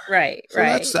anymore. Right, so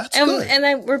right. That's good. And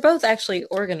then we're both actually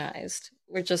organized.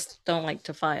 We just don't like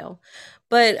to file.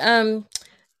 But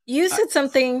you said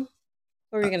something.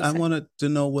 What were you going to say? I wanted to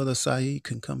know whether Saeed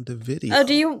can come to video.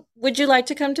 Oh, would you like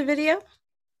to come to video?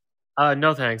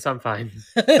 No, thanks. I'm fine.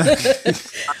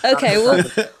 Okay.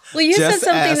 Well, you said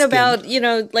something about, you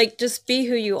know, like just be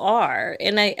who you are.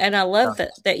 And I love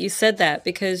that you said that,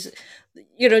 because,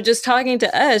 you know, just talking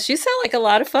to us, you sound like a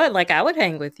lot of fun. Like I would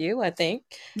hang with you, I think.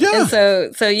 Yeah.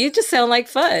 And so you just sound like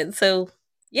fun. So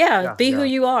be who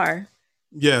you are.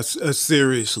 Yes,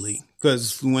 seriously.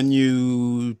 Because when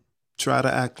you try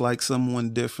to act like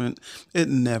someone different, it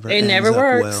never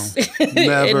works. Well.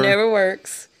 It never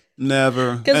works.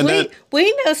 Never. Because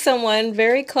we know someone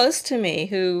very close to me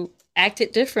who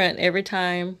acted different every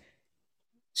time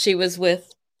she was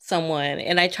with someone.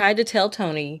 And I tried to tell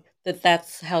Tony that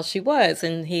that's how she was.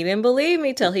 And he didn't believe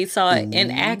me till he saw it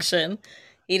in action.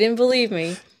 He didn't believe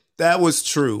me. That was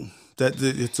true.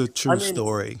 It's a true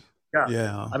story.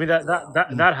 Yeah. I mean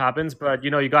that happens, but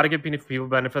you know, you got to give people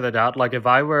benefit of the doubt. Like if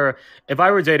I were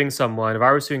dating someone, if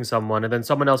I were seeing someone, and then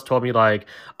someone else told me like,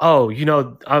 oh, you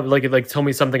know, like tell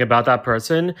me something about that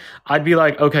person, I'd be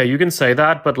like, okay, you can say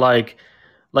that, but like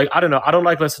I don't know, I don't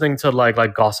like listening to like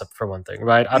gossip, for one thing,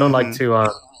 right? I don't like to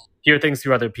hear things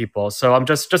through other people, so I'm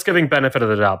just giving benefit of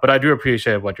the doubt. But I do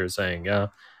appreciate what you're saying. Yeah.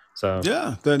 So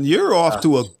then you're off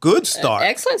to a good start.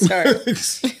 Excellent start.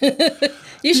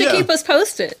 You should keep us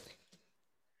posted.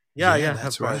 Yeah,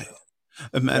 that's right.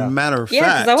 Matter of fact,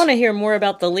 because I want to hear more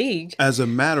about the league. As a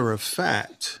matter of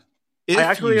fact, I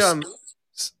actually go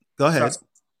ahead.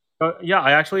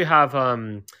 I actually have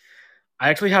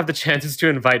the chances to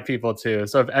invite people too.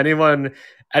 So if anyone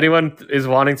is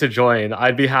wanting to join,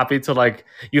 I'd be happy to like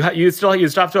you still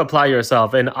have to apply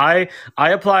yourself. And I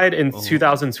applied in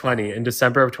 2020, in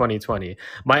December of 2020.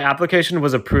 My application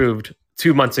was approved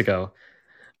 2 months ago.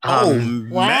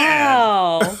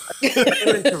 Wow. I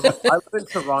live in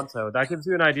Toronto. That gives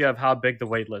you an idea of how big the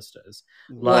wait list is.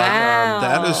 Wow.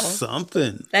 That is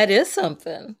something. That is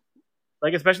something.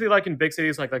 like especially like in big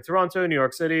cities like Toronto, New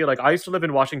York City. Like I used to live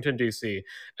in Washington D.C.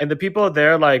 and the people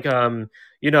there, like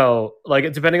you know,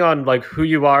 like depending on like who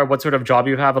you are, what sort of job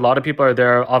you have, a lot of people are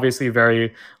there obviously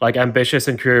very like ambitious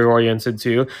and career oriented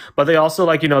too. But they also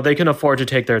like, you know, they can afford to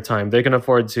take their time. They can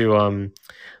afford to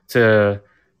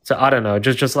I don't know,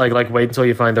 just like wait until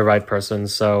you find the right person.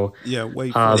 So yeah,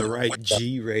 wait for the right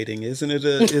G rating. Isn't it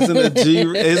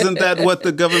isn't that what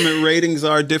the government ratings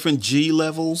are? Different G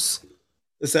levels?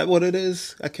 Is that what it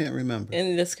is? I can't remember.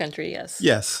 In this country, yes.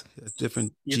 Yes,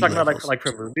 different. You're talking about like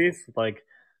for movies, like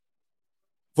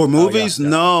for movies? Yeah.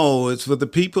 No, it's for the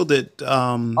people that.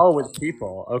 With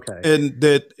people, okay. And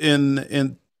that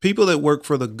in people that work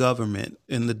for the government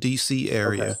in the DC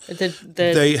area, okay.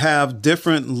 They have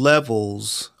different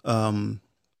levels,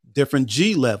 different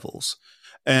G levels,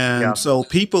 and so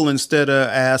people, instead of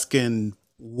asking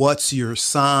what's your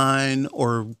sign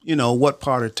or you know what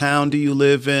part of town do you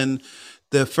live in,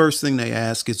 the first thing they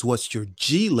ask is what's your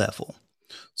G level.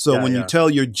 So when you tell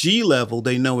your G level,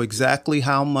 they know exactly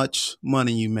how much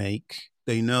money you make.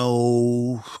 They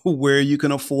know where you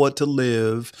can afford to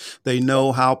live. They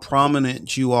know how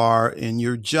prominent you are in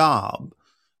your job.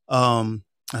 I'm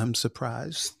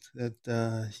surprised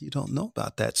that you don't know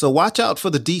about that. So watch out for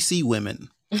the DC women.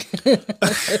 they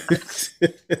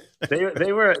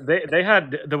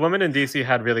had the women in DC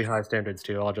had really high standards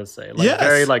too. I'll just say,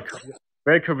 like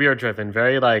very career driven,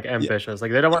 very like ambitious. Yeah.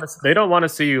 Like they don't want to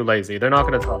see you lazy. They're not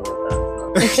going to tolerate that.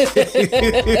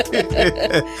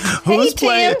 Who's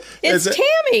playing? It's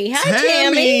Tammy. Hi,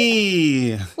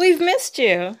 Tammy. We've missed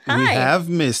you. Hi. We have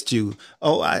missed you.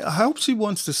 Oh, I hope she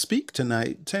wants to speak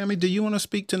tonight. Tammy, do you want to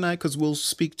speak tonight? Because we'll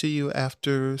speak to you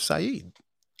after Saeed.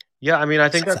 Yeah, I mean, I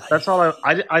think that's all.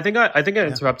 I think I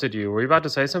interrupted you. Were you about to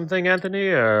say something, Anthony?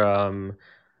 Or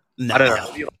no. I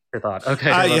don't know. I thought. Okay.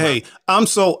 Hey, I'm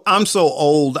so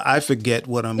old. I forget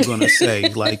what I'm gonna say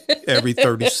like every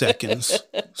 30 seconds.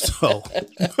 So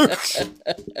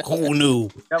who knew?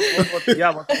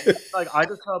 Like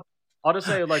I'll just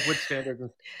say like which standards.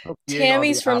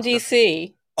 Tammy's from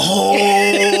DC.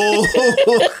 Oh,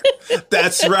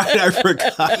 that's right. I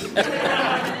forgot.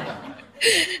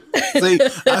 See.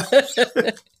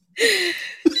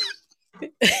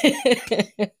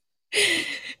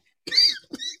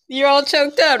 You're all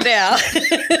choked up now.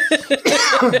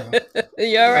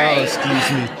 You all right? Oh, excuse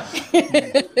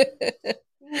me.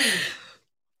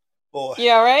 Boy.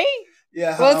 You all right?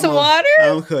 Yeah. Want some water?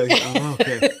 I'm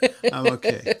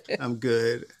okay. I'm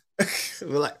good.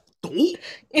 We're like,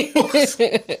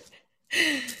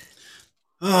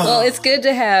 well, it's good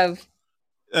to have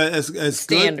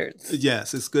standards. Good.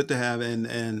 Yes, it's good to have.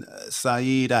 And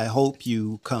Saeed, I hope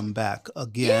you come back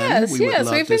again. Yes,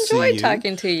 we've enjoyed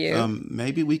talking to you.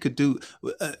 Maybe we could do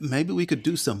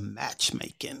some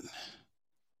matchmaking.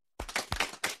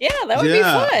 Yeah, that would be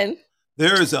fun.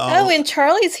 And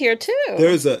Charlie's here too.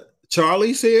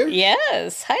 Charlie's here?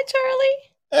 Yes. Hi, Charlie.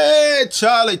 Hey,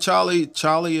 Charlie.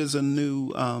 Charlie is a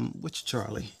new which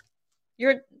Charlie?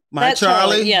 My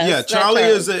Charlie? Yes, yeah, Charlie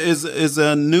is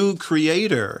a new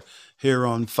creator here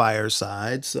on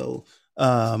Fireside. So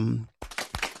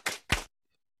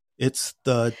it's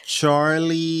the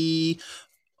Charlie.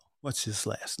 What's his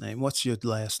last name? What's your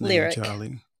last name, Lyric.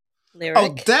 Charlie? Lyric.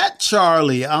 Oh, that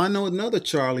Charlie. I know another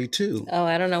Charlie too. Oh,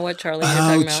 I don't know what Charlie you're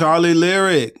talking about. Charlie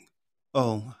Lyric.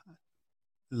 Oh,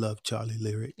 love Charlie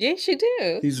Lyric. Yes, you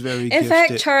do. He's very gifted. In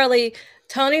fact, Charlie,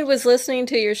 Tony was listening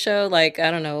to your show like,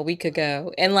 I don't know, a week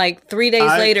ago. And like 3 days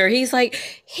later, he's like,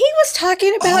 he was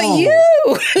talking about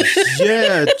you.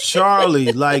 Yeah,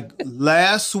 Charlie, like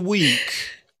last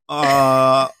week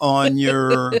on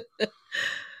your,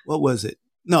 what was it?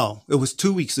 No, it was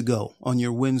 2 weeks ago on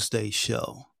your Wednesday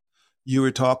show. You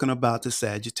were talking about the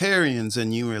Sagittarians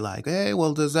and you were like, hey,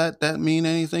 well, does that mean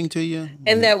anything to you?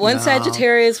 And that one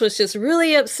Sagittarius was just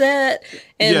really upset.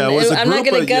 And I'm not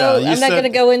going to go, I'm not going to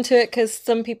go into it because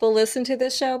some people listen to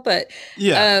this show, but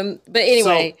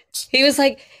anyway, he was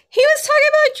like, he was talking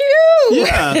about you.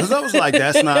 Yeah, because I was like,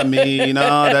 that's not me.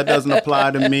 No, that doesn't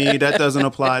apply to me. That doesn't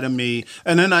apply to me.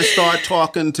 And then I start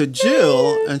talking to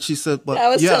Jill and she said,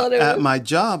 well, at my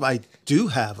job, I do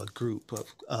have a group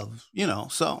of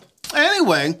so.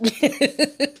 Anyway,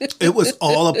 it was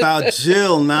all about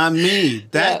Jill, not me.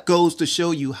 That goes to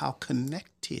show you how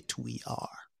connected we are.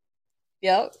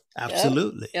 Yep.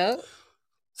 Absolutely. Yep.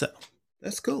 So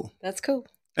that's cool. That's cool.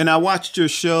 And I watched your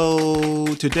show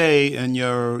today and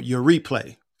your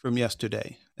replay from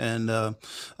yesterday. And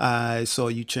I saw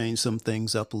you change some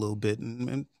things up a little bit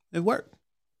and it worked.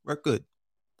 Worked good.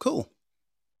 Cool.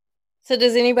 So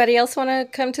does anybody else want to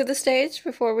come to the stage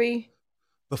before we...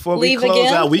 Before we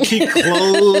close out, we keep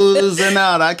closing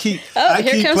out. I keep comes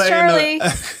playing Charlie.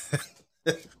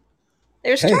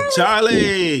 There's Charlie.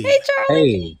 Charlie. Hey,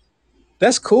 Charlie. Hey,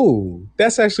 that's cool.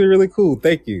 That's actually really cool.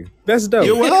 Thank you. That's dope.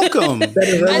 You're welcome. I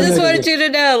just wanted you to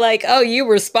know, like, you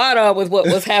were spot on with what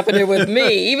was happening with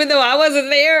me. Even though I wasn't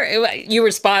there, you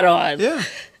were spot on. Yeah.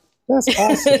 That's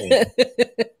awesome.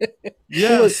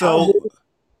 Yeah, so...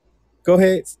 Go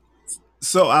ahead.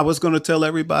 So I was going to tell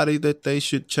everybody that they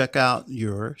should check out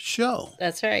your show.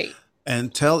 That's right.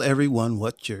 And tell everyone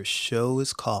what your show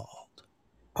is called.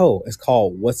 Oh, it's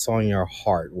called What's on Your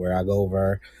Heart, where I go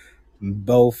over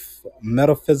both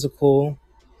metaphysical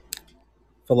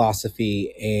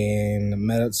philosophy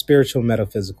and spiritual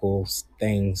metaphysical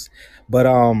things. But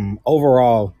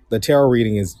overall, the tarot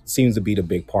reading seems to be the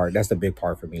big part. That's the big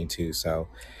part for me too. So,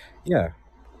 yeah.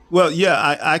 Well,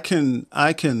 yeah, I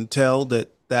can tell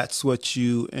that that's what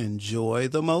you enjoy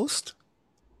the most.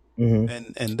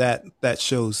 Mm-hmm. And that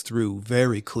shows through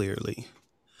very clearly.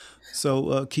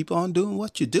 So keep on doing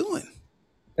what you're doing.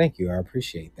 Thank you. I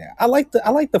appreciate that. I like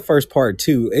the first part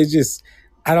too. It's just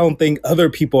I don't think other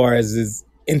people are as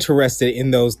interested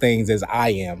in those things as I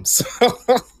am. So.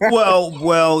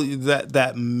 well,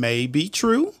 that may be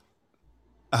true.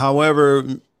 However,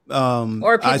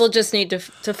 or people just need to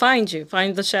find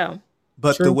the show.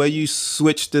 But the way you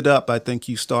switched it up, I think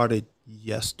you started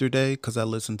yesterday because I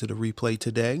listened to the replay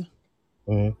today.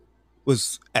 Mm-hmm.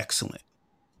 Was excellent.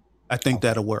 I think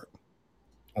that'll work.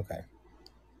 Okay.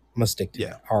 I'm going to stick to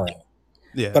that. All right.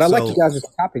 Yeah. But I like you guys'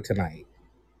 topic tonight.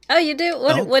 Oh, you do?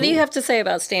 What do you have to say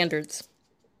about standards?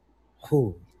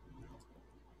 Who?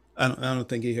 I don't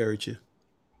think he heard you.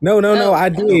 No, I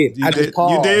did. I just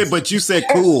paused. You did, but you said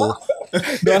cool.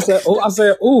 No, I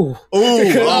said ooh. Ooh.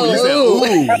 You said ooh.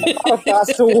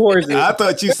 I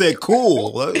thought you said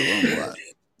cool. Okay.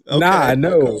 Nah,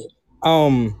 no.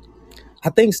 I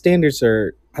think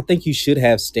I think you should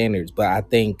have standards, but I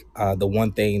think the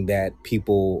one thing that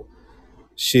people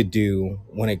should do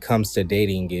when it comes to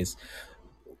dating is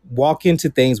walk into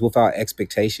things without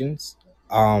expectations.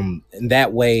 And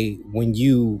that way, when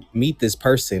you meet this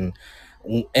person,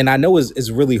 and I know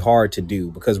it's really hard to do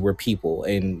because we're people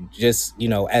and just,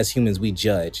 as humans, we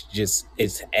judge.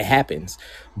 It happens.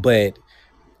 But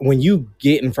when you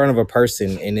get in front of a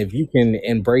person and if you can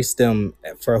embrace them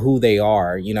for who they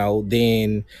are,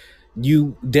 then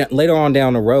later on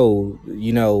down the road,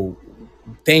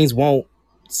 things won't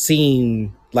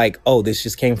seem like, oh, this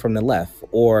just came from the left,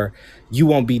 or you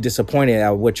won't be disappointed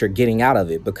at what you're getting out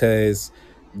of it because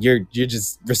you're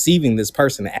just receiving this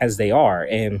person as they are.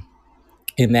 And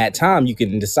in that time, you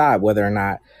can decide whether or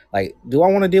not, like, do I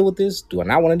want to deal with this? Do I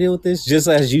not want to deal with this? Just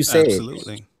as you said.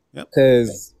 Absolutely. Yep.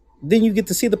 Because then you get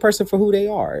to see the person for who they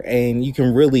are and you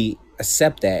can really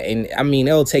accept that. And I mean,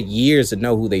 it'll take years to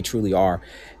know who they truly are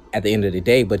at the end of the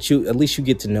day, but at least you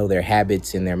get to know their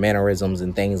habits and their mannerisms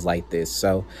and things like this.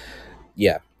 So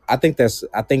yeah, I think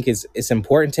it's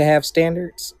important to have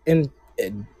standards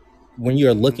when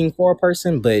you're looking for a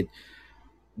person, but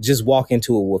just walk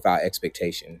into it without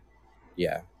expectation.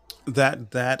 Yeah.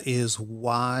 That is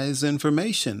wise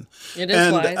information. It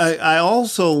is wise. I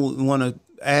also want to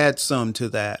add some to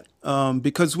that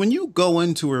because when you go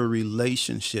into a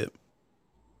relationship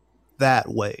that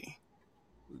way,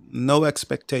 no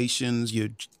expectations,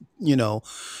 you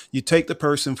take the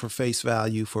person for face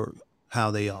value for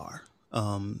how they are.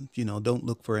 Don't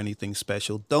look for anything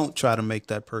special. Don't try to make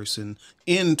that person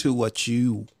into what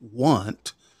you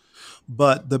want.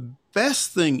 But the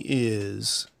best thing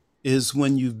is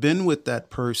when you've been with that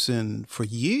person for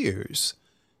years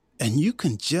and you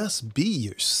can just be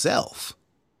yourself.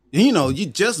 You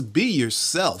just be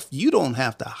yourself. You don't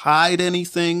have to hide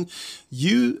anything.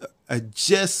 You are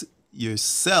just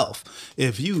yourself.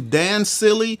 If you dance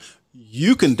silly,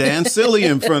 you can dance silly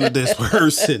in front of this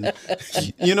person.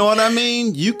 You know what I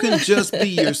mean? You can just be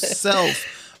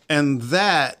yourself. And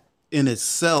that in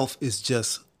itself is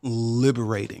just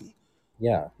liberating.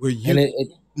 Yeah. Where you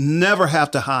never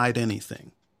have to hide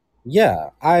anything. Yeah,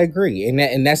 I agree.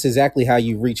 And that's exactly how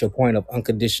you reach a point of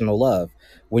unconditional love.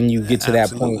 When you get to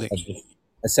that point of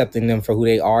accepting them for who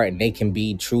they are and they can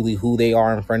be truly who they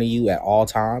are in front of you at all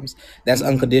times, that's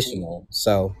unconditional.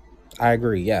 So I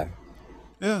agree. Yeah.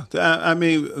 Yeah. I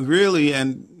mean, really,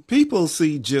 and people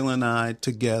see Jill and I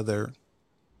together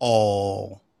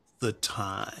all the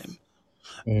time.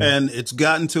 Mm-hmm. And it's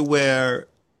gotten to where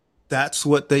that's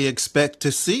what they expect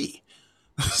to see.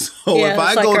 So if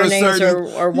I go to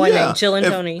certain or one name, Jill and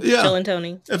Tony. Jill and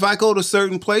Tony. If I go to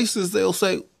certain places, they'll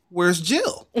say, where's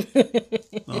Jill?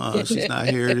 Oh, she's not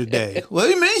here today. What do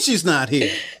you mean she's not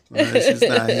here? She's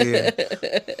not here.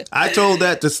 I told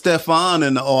that to Stefan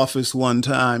in the office one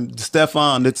time.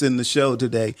 Stefan, that's in the show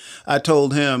today. I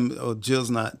told him, "Oh,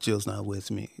 Jill's not with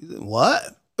me." He said, "What?"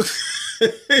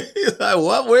 He's like,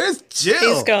 "What? Where's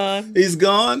Jill?" He's gone. He's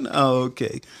gone. Oh,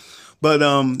 okay. But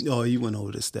he went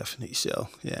over to Stephanie's show.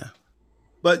 Yeah.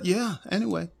 But yeah.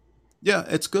 Anyway, yeah,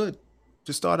 it's good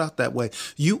to start out that way.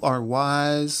 You are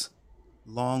wise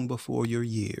long before your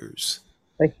years.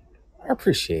 I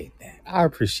appreciate that. I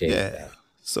appreciate that.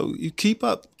 So you keep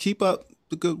up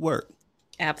the good work.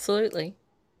 Absolutely.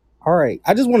 All right.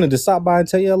 I just wanted to stop by and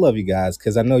tell you I love you guys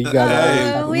because I know you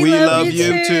guys. We love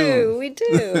you too. We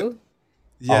do.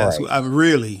 Yes, right. I'm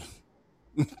really.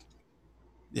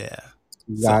 Yeah.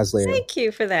 You guys later. Thank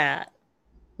you for that.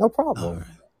 No problem.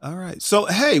 All right. So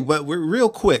hey, but we're real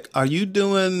quick. Are you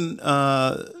doing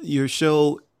your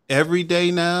show every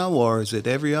day now, or is it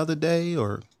every other day,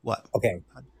 or what? Okay.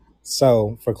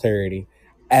 So for clarity,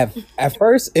 at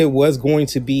first it was going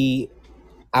to be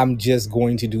I'm just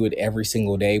going to do it every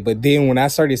single day. But then when I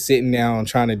started sitting down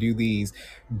trying to do these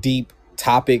deep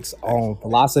topics on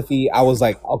philosophy, I was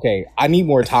like, okay, I need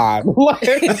more time.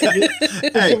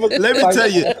 Hey,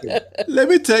 let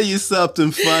me tell you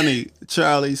something funny.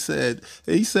 Charlie said,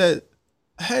 he said,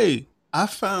 "Hey, I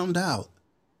found out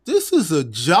this is a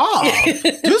job.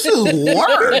 This is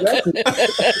work."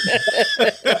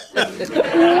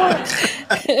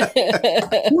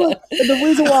 The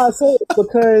reason why I say it is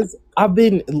because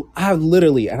I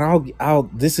literally, and I'll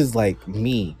this is like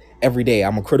me every day.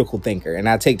 I'm a critical thinker and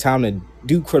I take time to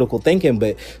do critical thinking.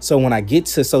 But so when I get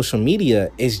to social media,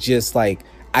 it's just like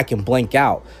I can blank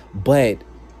out. But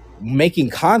making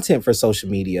content for social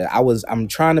media, I'm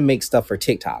trying to make stuff for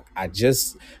TikTok. I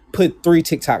just put 3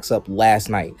 TikToks up last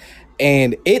night.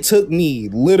 And it took me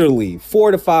literally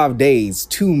 4 to 5 days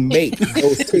to make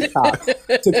those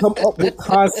TikToks, to come up with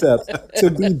concepts, to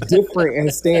be different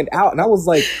and stand out. And I was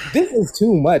like, this is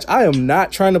too much. I am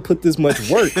not trying to put this much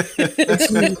work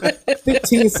into a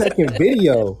 15-second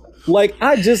video. Like,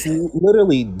 I just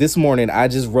literally this morning, I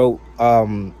just wrote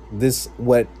a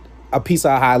piece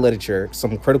of high literature,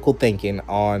 some critical thinking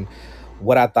on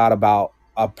what I thought about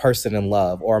a person in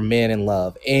love or a man in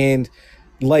love. And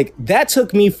like that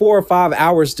took me 4 or 5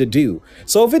 hours to do.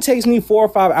 So if it takes me 4 or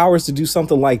 5 hours to do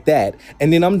something like that,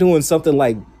 and then I'm doing something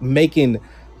like making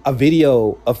a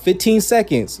video of 15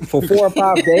 seconds for 4 or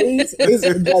 5 days, is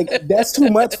like that's too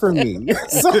much for me.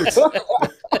 So,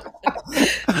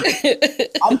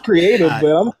 I'm creative,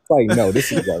 but I'm like, no,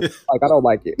 this is work. Like I don't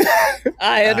like it.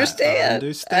 I understand.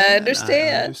 I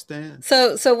understand.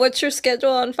 So what's your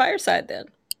schedule on Fireside then?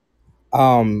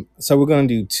 So we're gonna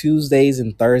do Tuesdays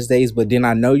and Thursdays, but then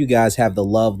I know you guys have the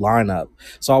love lineup.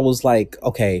 So I was like,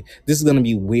 okay, this is gonna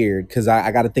be weird because I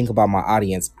got to think about my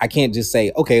audience. I can't just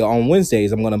say, okay, on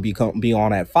Wednesdays I'm gonna be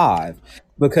on at 5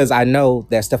 because I know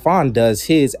that Stefan does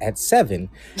his at 7.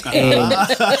 And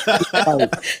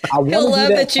he'll love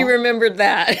that you remembered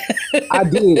that. I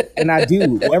did, and I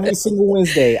do every single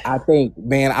Wednesday. I think,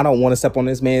 man, I don't want to step on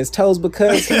this man's toes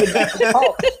because he about to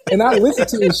talk. And I listen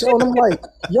to his show, and I'm like,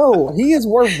 yo, he is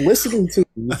worth listening to.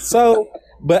 So,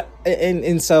 but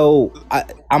and so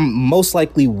I'm most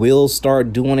likely will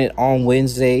start doing it on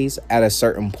Wednesdays at a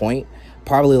certain point.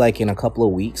 Probably like in a couple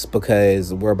of weeks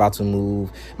because we're about to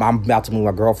move. I'm about to move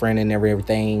my girlfriend and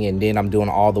everything, and then I'm doing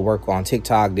all the work on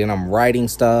TikTok. Then I'm writing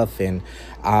stuff, and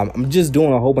I'm just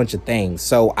doing a whole bunch of things.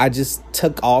 So I just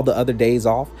took all the other days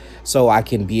off so I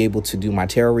can be able to do my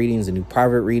tarot readings and do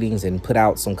private readings and put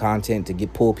out some content to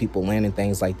pull people in and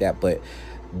things like that. But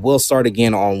we'll start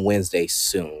again on Wednesday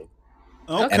soon.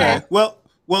 Okay. Well,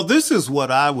 this is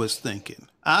what I was thinking.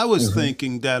 I was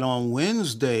thinking that on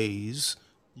Wednesdays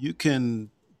you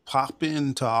can pop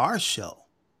into our show.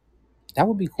 That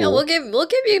would be cool. Yeah, we'll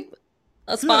give you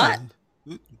a spot.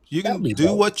 Yeah. You can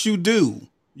do what you do.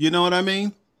 You know what I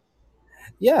mean?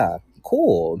 Yeah,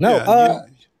 cool. No,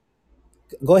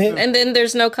 go ahead. And then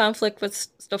there's no conflict with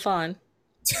Stefan.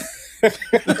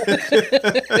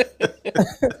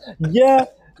 Yeah,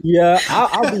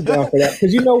 I'll be down for that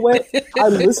because you know what? I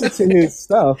listen to his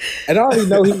stuff, and I already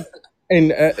know he.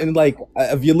 And like,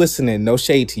 if you're listening, no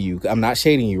shade to you. I'm not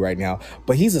shading you right now,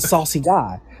 but he's a saucy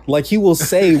guy. Like he will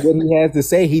say what he has to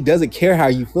say. He doesn't care how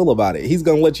you feel about it. He's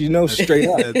gonna let you know straight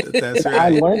up. That's right. I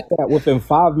learned that within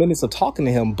 5 minutes of talking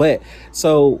to him. But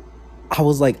so I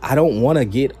was like, I don't want to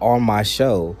get on my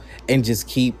show and just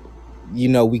keep,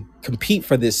 we compete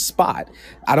for this spot.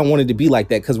 I don't want it to be like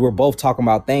that because we're both talking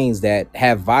about things that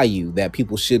have value that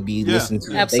people should be listening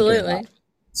to. Absolutely.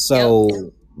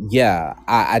 So. yeah,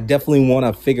 I definitely want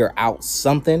to figure out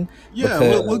something. Yeah,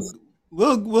 because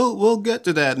we'll get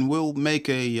to that, and we'll make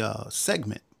a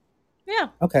segment. Yeah.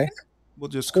 Okay. We'll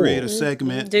just create a Cool.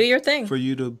 segment. Do your thing. For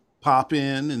you to pop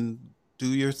in and do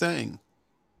your thing.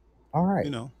 All right.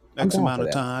 You know, I'm X down amount for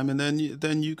of that. time, and then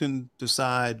you can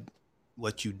decide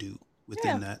what you do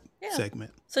within that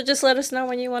segment. So just let us know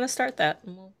when you want to start that.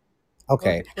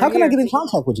 Okay. We're How can I here. get in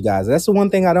contact with you guys? That's the one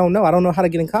thing I don't know. I don't know how to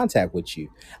get in contact with you.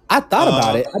 I thought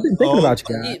about it. I've been thinking about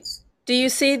you guys. Do you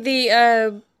see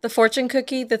the fortune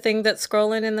cookie, the thing that's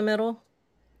scrolling in the middle?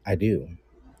 I do.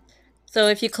 So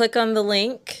if you click on the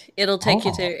link, it'll take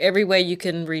you to every way you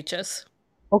can reach us.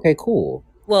 Okay, cool.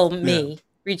 Well, me.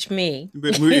 Reach me.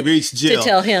 Reach Jill to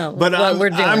tell him but what we're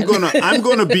doing. I'm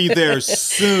gonna be there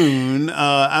soon.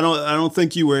 I don't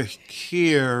think you were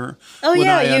here when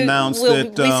I announced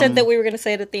that. We said that we were going to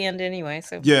say it at the end anyway.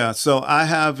 So yeah, so I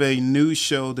have a new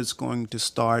show that's going to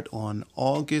start on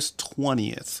August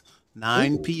 20th,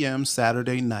 9 p.m.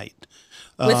 Saturday night.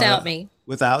 Without me.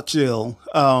 Without Jill.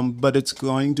 But it's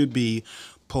going to be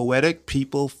Poetic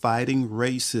People Fighting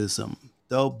Racism,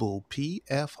 double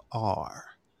PFR.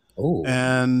 Ooh.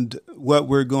 And what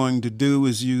we're going to do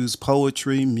is use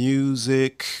poetry,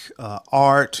 music,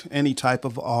 art, any type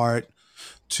of art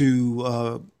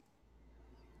to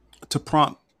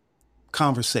prompt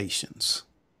conversations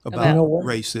about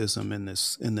racism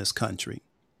in this country.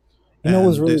 You know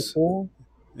what's really cool?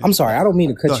 I'm sorry, I don't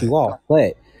mean to cut you off,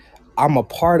 but I'm a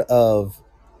part of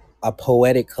a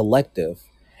poetic collective,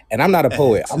 and I'm not a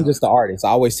poet. I'm just an artist. I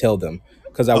always tell them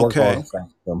because I work alongside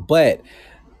them. But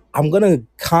I'm gonna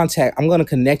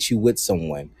connect you with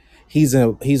someone. He's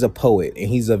a poet, and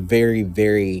he's a very,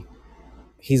 very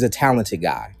he's a talented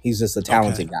guy. He's just a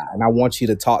talented guy, and I want you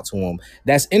to talk to him.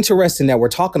 That's interesting that we're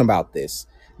talking about this.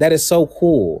 That is so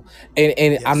cool. And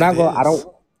yes, I'm not gonna.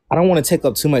 I don't want to take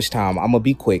up too much time. I'm gonna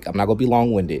be quick. I'm not gonna be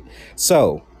long-winded.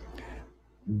 So,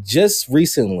 just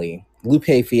recently, Lupe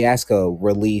Fiasco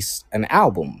released an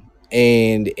album,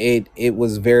 and it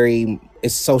was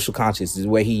it's social conscious, is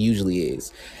where he usually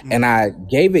is. Mm-hmm. And I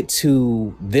gave it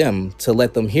to them to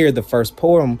let them hear the first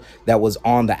poem that was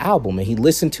on the album, and he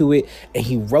listened to it, and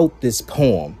he wrote this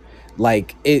poem.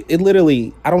 Like it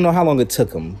literally, I don't know how long it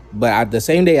took him, but the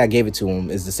same day I gave it to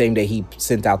him is the same day he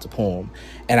sent out the poem,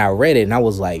 and I read it, and I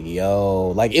was like, "Yo!"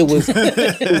 Like it was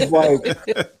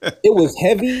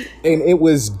heavy and it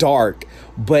was dark,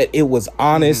 but it was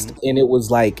honest, and it was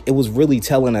really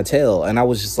telling a tale, and I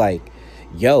was just like,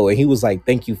 "Yo!" And he was like,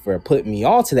 "Thank you for putting me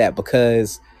on to that,"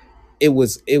 because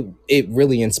it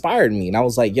really inspired me, and I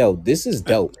was like, "Yo, this is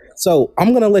dope." So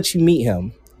I'm gonna let you meet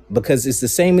him, because it's the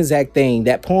same exact thing.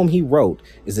 That poem he wrote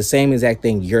is the same exact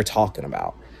thing you're talking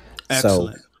about.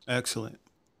 Excellent.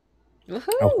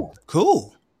 Okay.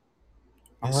 Cool.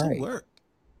 All right. Work.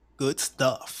 Good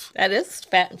stuff. That is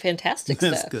fantastic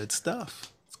stuff. It's good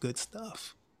stuff. It's good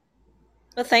stuff.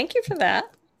 Well, thank you for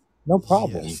that. No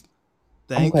problem. Yes.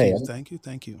 Thank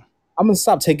you. I'm gonna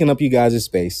stop taking up you guys'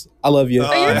 space. I love you.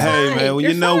 Hey man, well,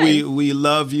 you know we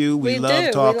love you. We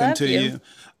love talking to you.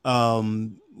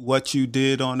 What you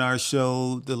did on our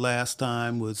show the last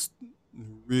time was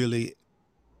really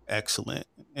excellent,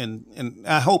 and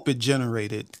I hope it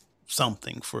generated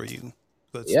something for you.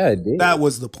 Yeah, it did. That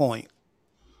was the point.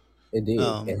 It did.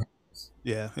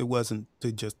 Yeah, it wasn't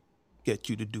to just get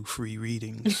you to do free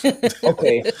readings.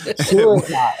 Okay, sure it's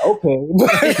not. Okay.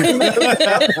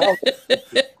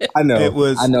 I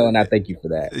know. I know, and I thank you for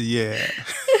that. Yeah.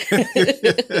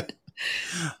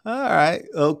 All right.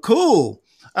 Oh, cool.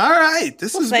 All right.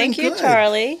 This is thank you,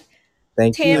 Charlie.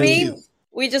 Thank you, Tammy.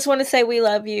 We just want to say we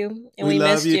love you, and we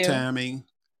love missed you, Tammy.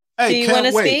 Hey, do you want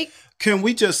to speak? Can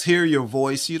we just hear your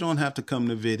voice? You don't have to come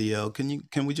to video.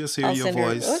 Can we just hear your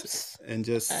voice and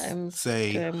just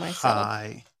say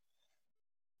hi?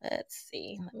 Let's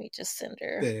see. Let me just send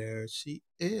her. There she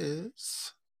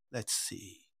is. Let's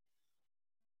see.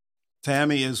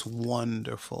 Tammy is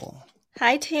wonderful.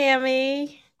 Hi,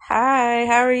 Tammy. Hi,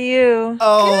 how are you?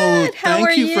 Oh, good.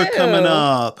 Thank you for coming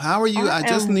up. How are you? I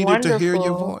just needed wonderful. to hear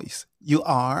your voice. You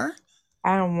are?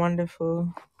 I am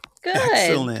wonderful. Good.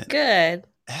 Excellent. Good.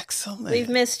 Excellent. We've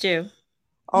missed you.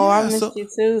 Oh, I missed you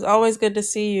too. It's always good to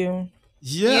see you.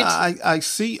 Yeah, I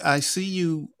see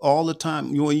you all the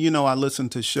time. You know, I listen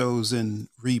to shows in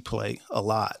replay a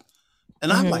lot.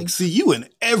 And I'm like, see you in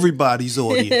everybody's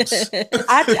audience.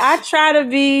 I try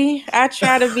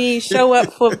to be show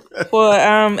up for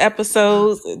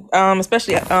episodes,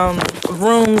 especially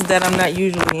rooms that I'm not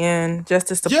usually in, just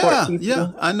to support people.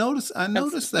 Yeah, I noticed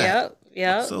that.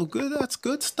 Yeah. So good, that's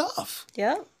good stuff.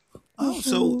 Yeah. Oh,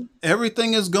 so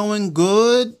everything is going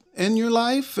good in your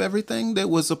life? Everything that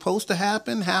was supposed to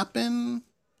happen happened?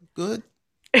 good?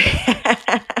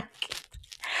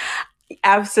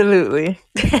 Absolutely.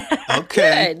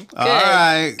 Okay. Good. All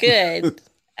right. Good.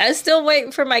 I'm still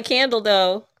waiting for my candle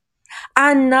though.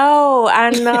 I know.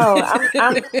 I'm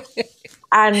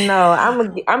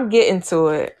getting to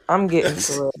it. Okay.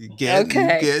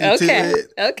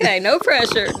 No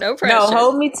pressure. No,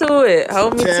 hold me to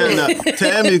it.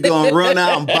 Tammy's gonna run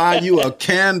out and buy you a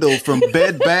candle from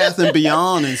Bed Bath and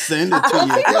Beyond and send it to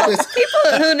you.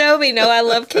 People who know me know I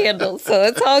love candles, so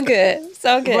it's all good.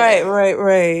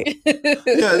 Right.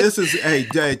 Yeah, this is. Hey,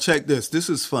 check this. This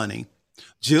is funny.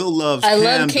 Jill loves. I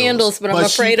love candles, but I'm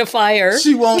afraid of fire.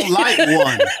 She won't light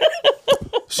one.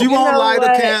 She won't light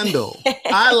a candle.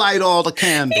 I light all the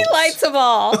candles. He lights them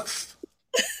all.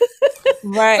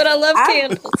 Right. But I love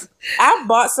candles. I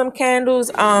bought some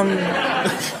candles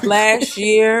last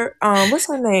year. What's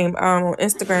her name? On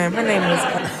Instagram. Her name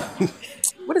is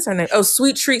what is her name? Oh,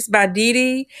 Sweet Treats by Dee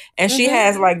Dee. And she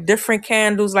has like different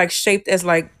candles like shaped as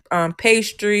like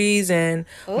pastries and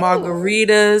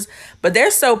margaritas, but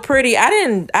they're so pretty. I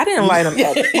didn't light them at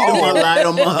all. You don't want to light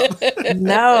them up.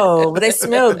 No, but they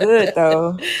smell good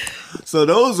though. So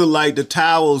those are like the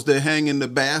towels that hang in the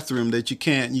bathroom that you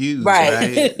can't use,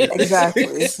 right? Exactly.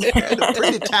 The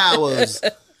pretty towels.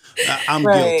 I'm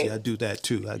guilty. I do that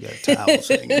too. I got towels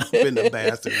hanging up in the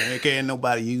bathroom. Can't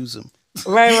nobody use them.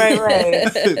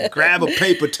 Right. Grab a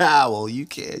paper towel. You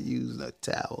can't use a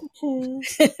towel.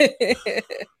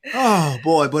 Oh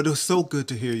boy, but it was so good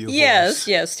to hear your voice.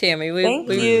 Yes, Tammy. Thank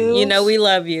you. You know we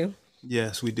love you.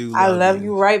 Yes, we do. I love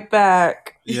you right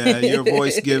back. Yeah, your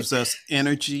voice gives us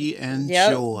energy and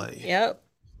joy. Yep.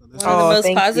 One of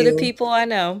the most positive people I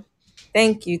know.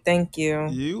 Thank you.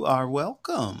 You are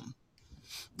welcome.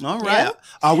 All right. Yep.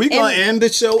 Are we going to end the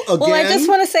show again? Well, I just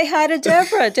want to say hi to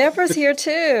Deborah. Deborah's here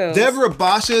too. Deborah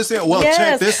Bosch is here. Well,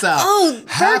 check this out. Oh,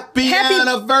 happy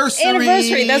anniversary.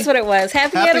 Anniversary. That's what it was.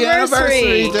 Happy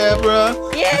anniversary, Deborah.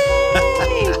 Yay.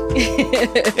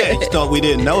 Yeah, you thought we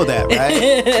didn't know that, right?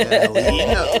 Yeah, we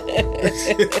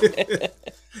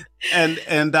know.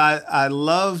 And I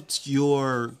loved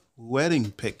your wedding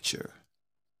picture.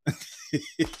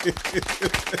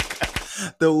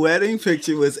 The wedding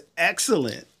picture was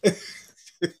excellent.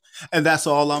 And that's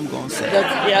all I'm going to say.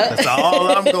 That's all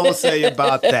I'm going to say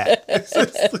about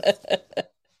that.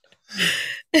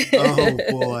 Oh,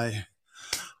 boy.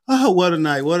 Oh, what a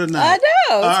night. What a night. I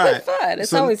know. It's been fun.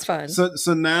 It's always fun.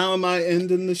 So now am I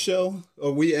ending the show? Are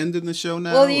we ending the show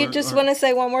now? Well, you just want to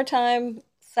say one more time,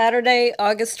 Saturday,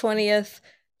 August 20th,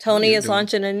 Tony is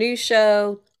launching a new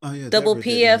show, Double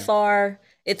PFR.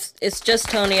 It's just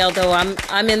Tony, although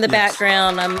I'm in the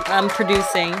background. I'm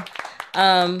producing.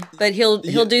 But he'll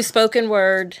do spoken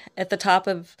word at the top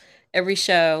of every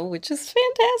show, which is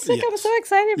fantastic. Yes. I'm so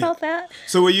excited about that.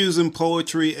 So we're using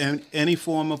poetry and any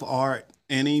form of art,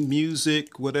 any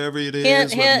music, whatever it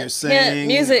is, whether you're saying,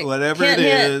 music, whatever it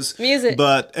is. Music.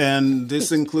 And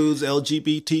this includes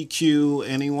LGBTQ,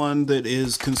 anyone that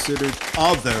is considered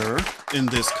other in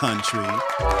this country.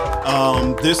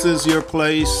 This is your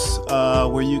place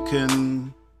where you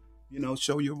can,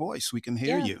 show your voice. We can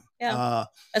hear you. Yeah.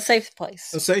 A safe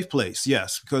place. A safe place,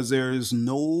 yes, because there is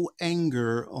no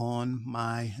anger on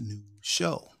my new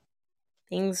show.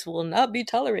 Things will not be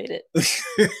tolerated.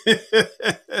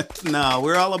 No,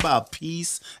 we're all about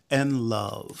peace and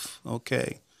love.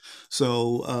 Okay.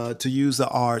 So to use the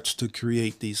arts to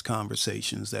create these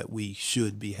conversations that we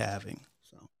should be having.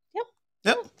 So.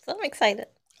 Yep. So I'm excited.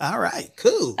 All right,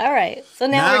 cool. All right, so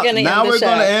now we're going to end the show. Now we're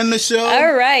going to end the show.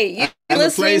 All right,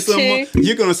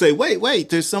 you're going to say, wait,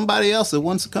 there's somebody else that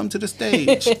wants to come to the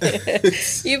stage.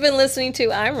 You've been listening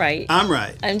to I'm Right. I'm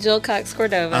Right. I'm Jill Cox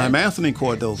Cordova. I'm Anthony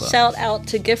Cordova. Shout out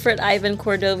to Gifford Ivan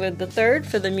Cordova III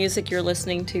for the music you're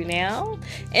listening to now.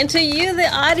 And to you,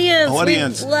 the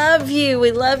audience. We love you.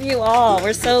 We love you all.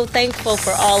 We're so thankful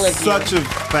for all of you. Such a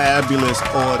fabulous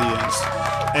audience.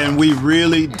 And we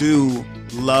really do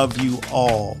love you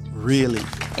all, really.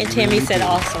 And Tammy said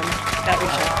awesome. That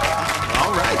was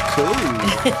all right,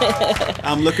 cool.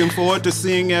 I'm looking forward to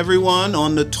seeing everyone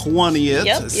on the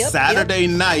 20th, Saturday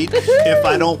night, if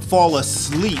I don't fall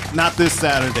asleep. Not this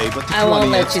Saturday, but the 20th. I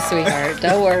won't let you, sweetheart.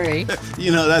 Don't worry.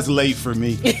 That's late for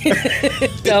me.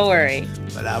 Don't worry.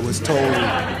 But I was told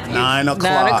 9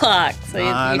 o'clock.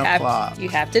 9 o'clock. So you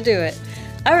have to do it.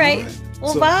 All right.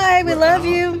 Well, bye. We love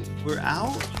you. We're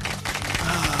out.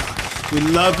 We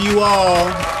love you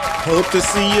all. Hope to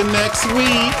see you next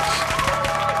week.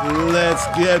 Let's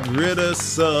get rid of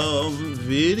some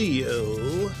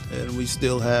video. And we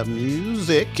still have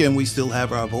music and we still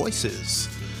have our voices.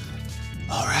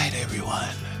 All right,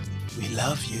 everyone. We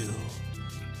love you.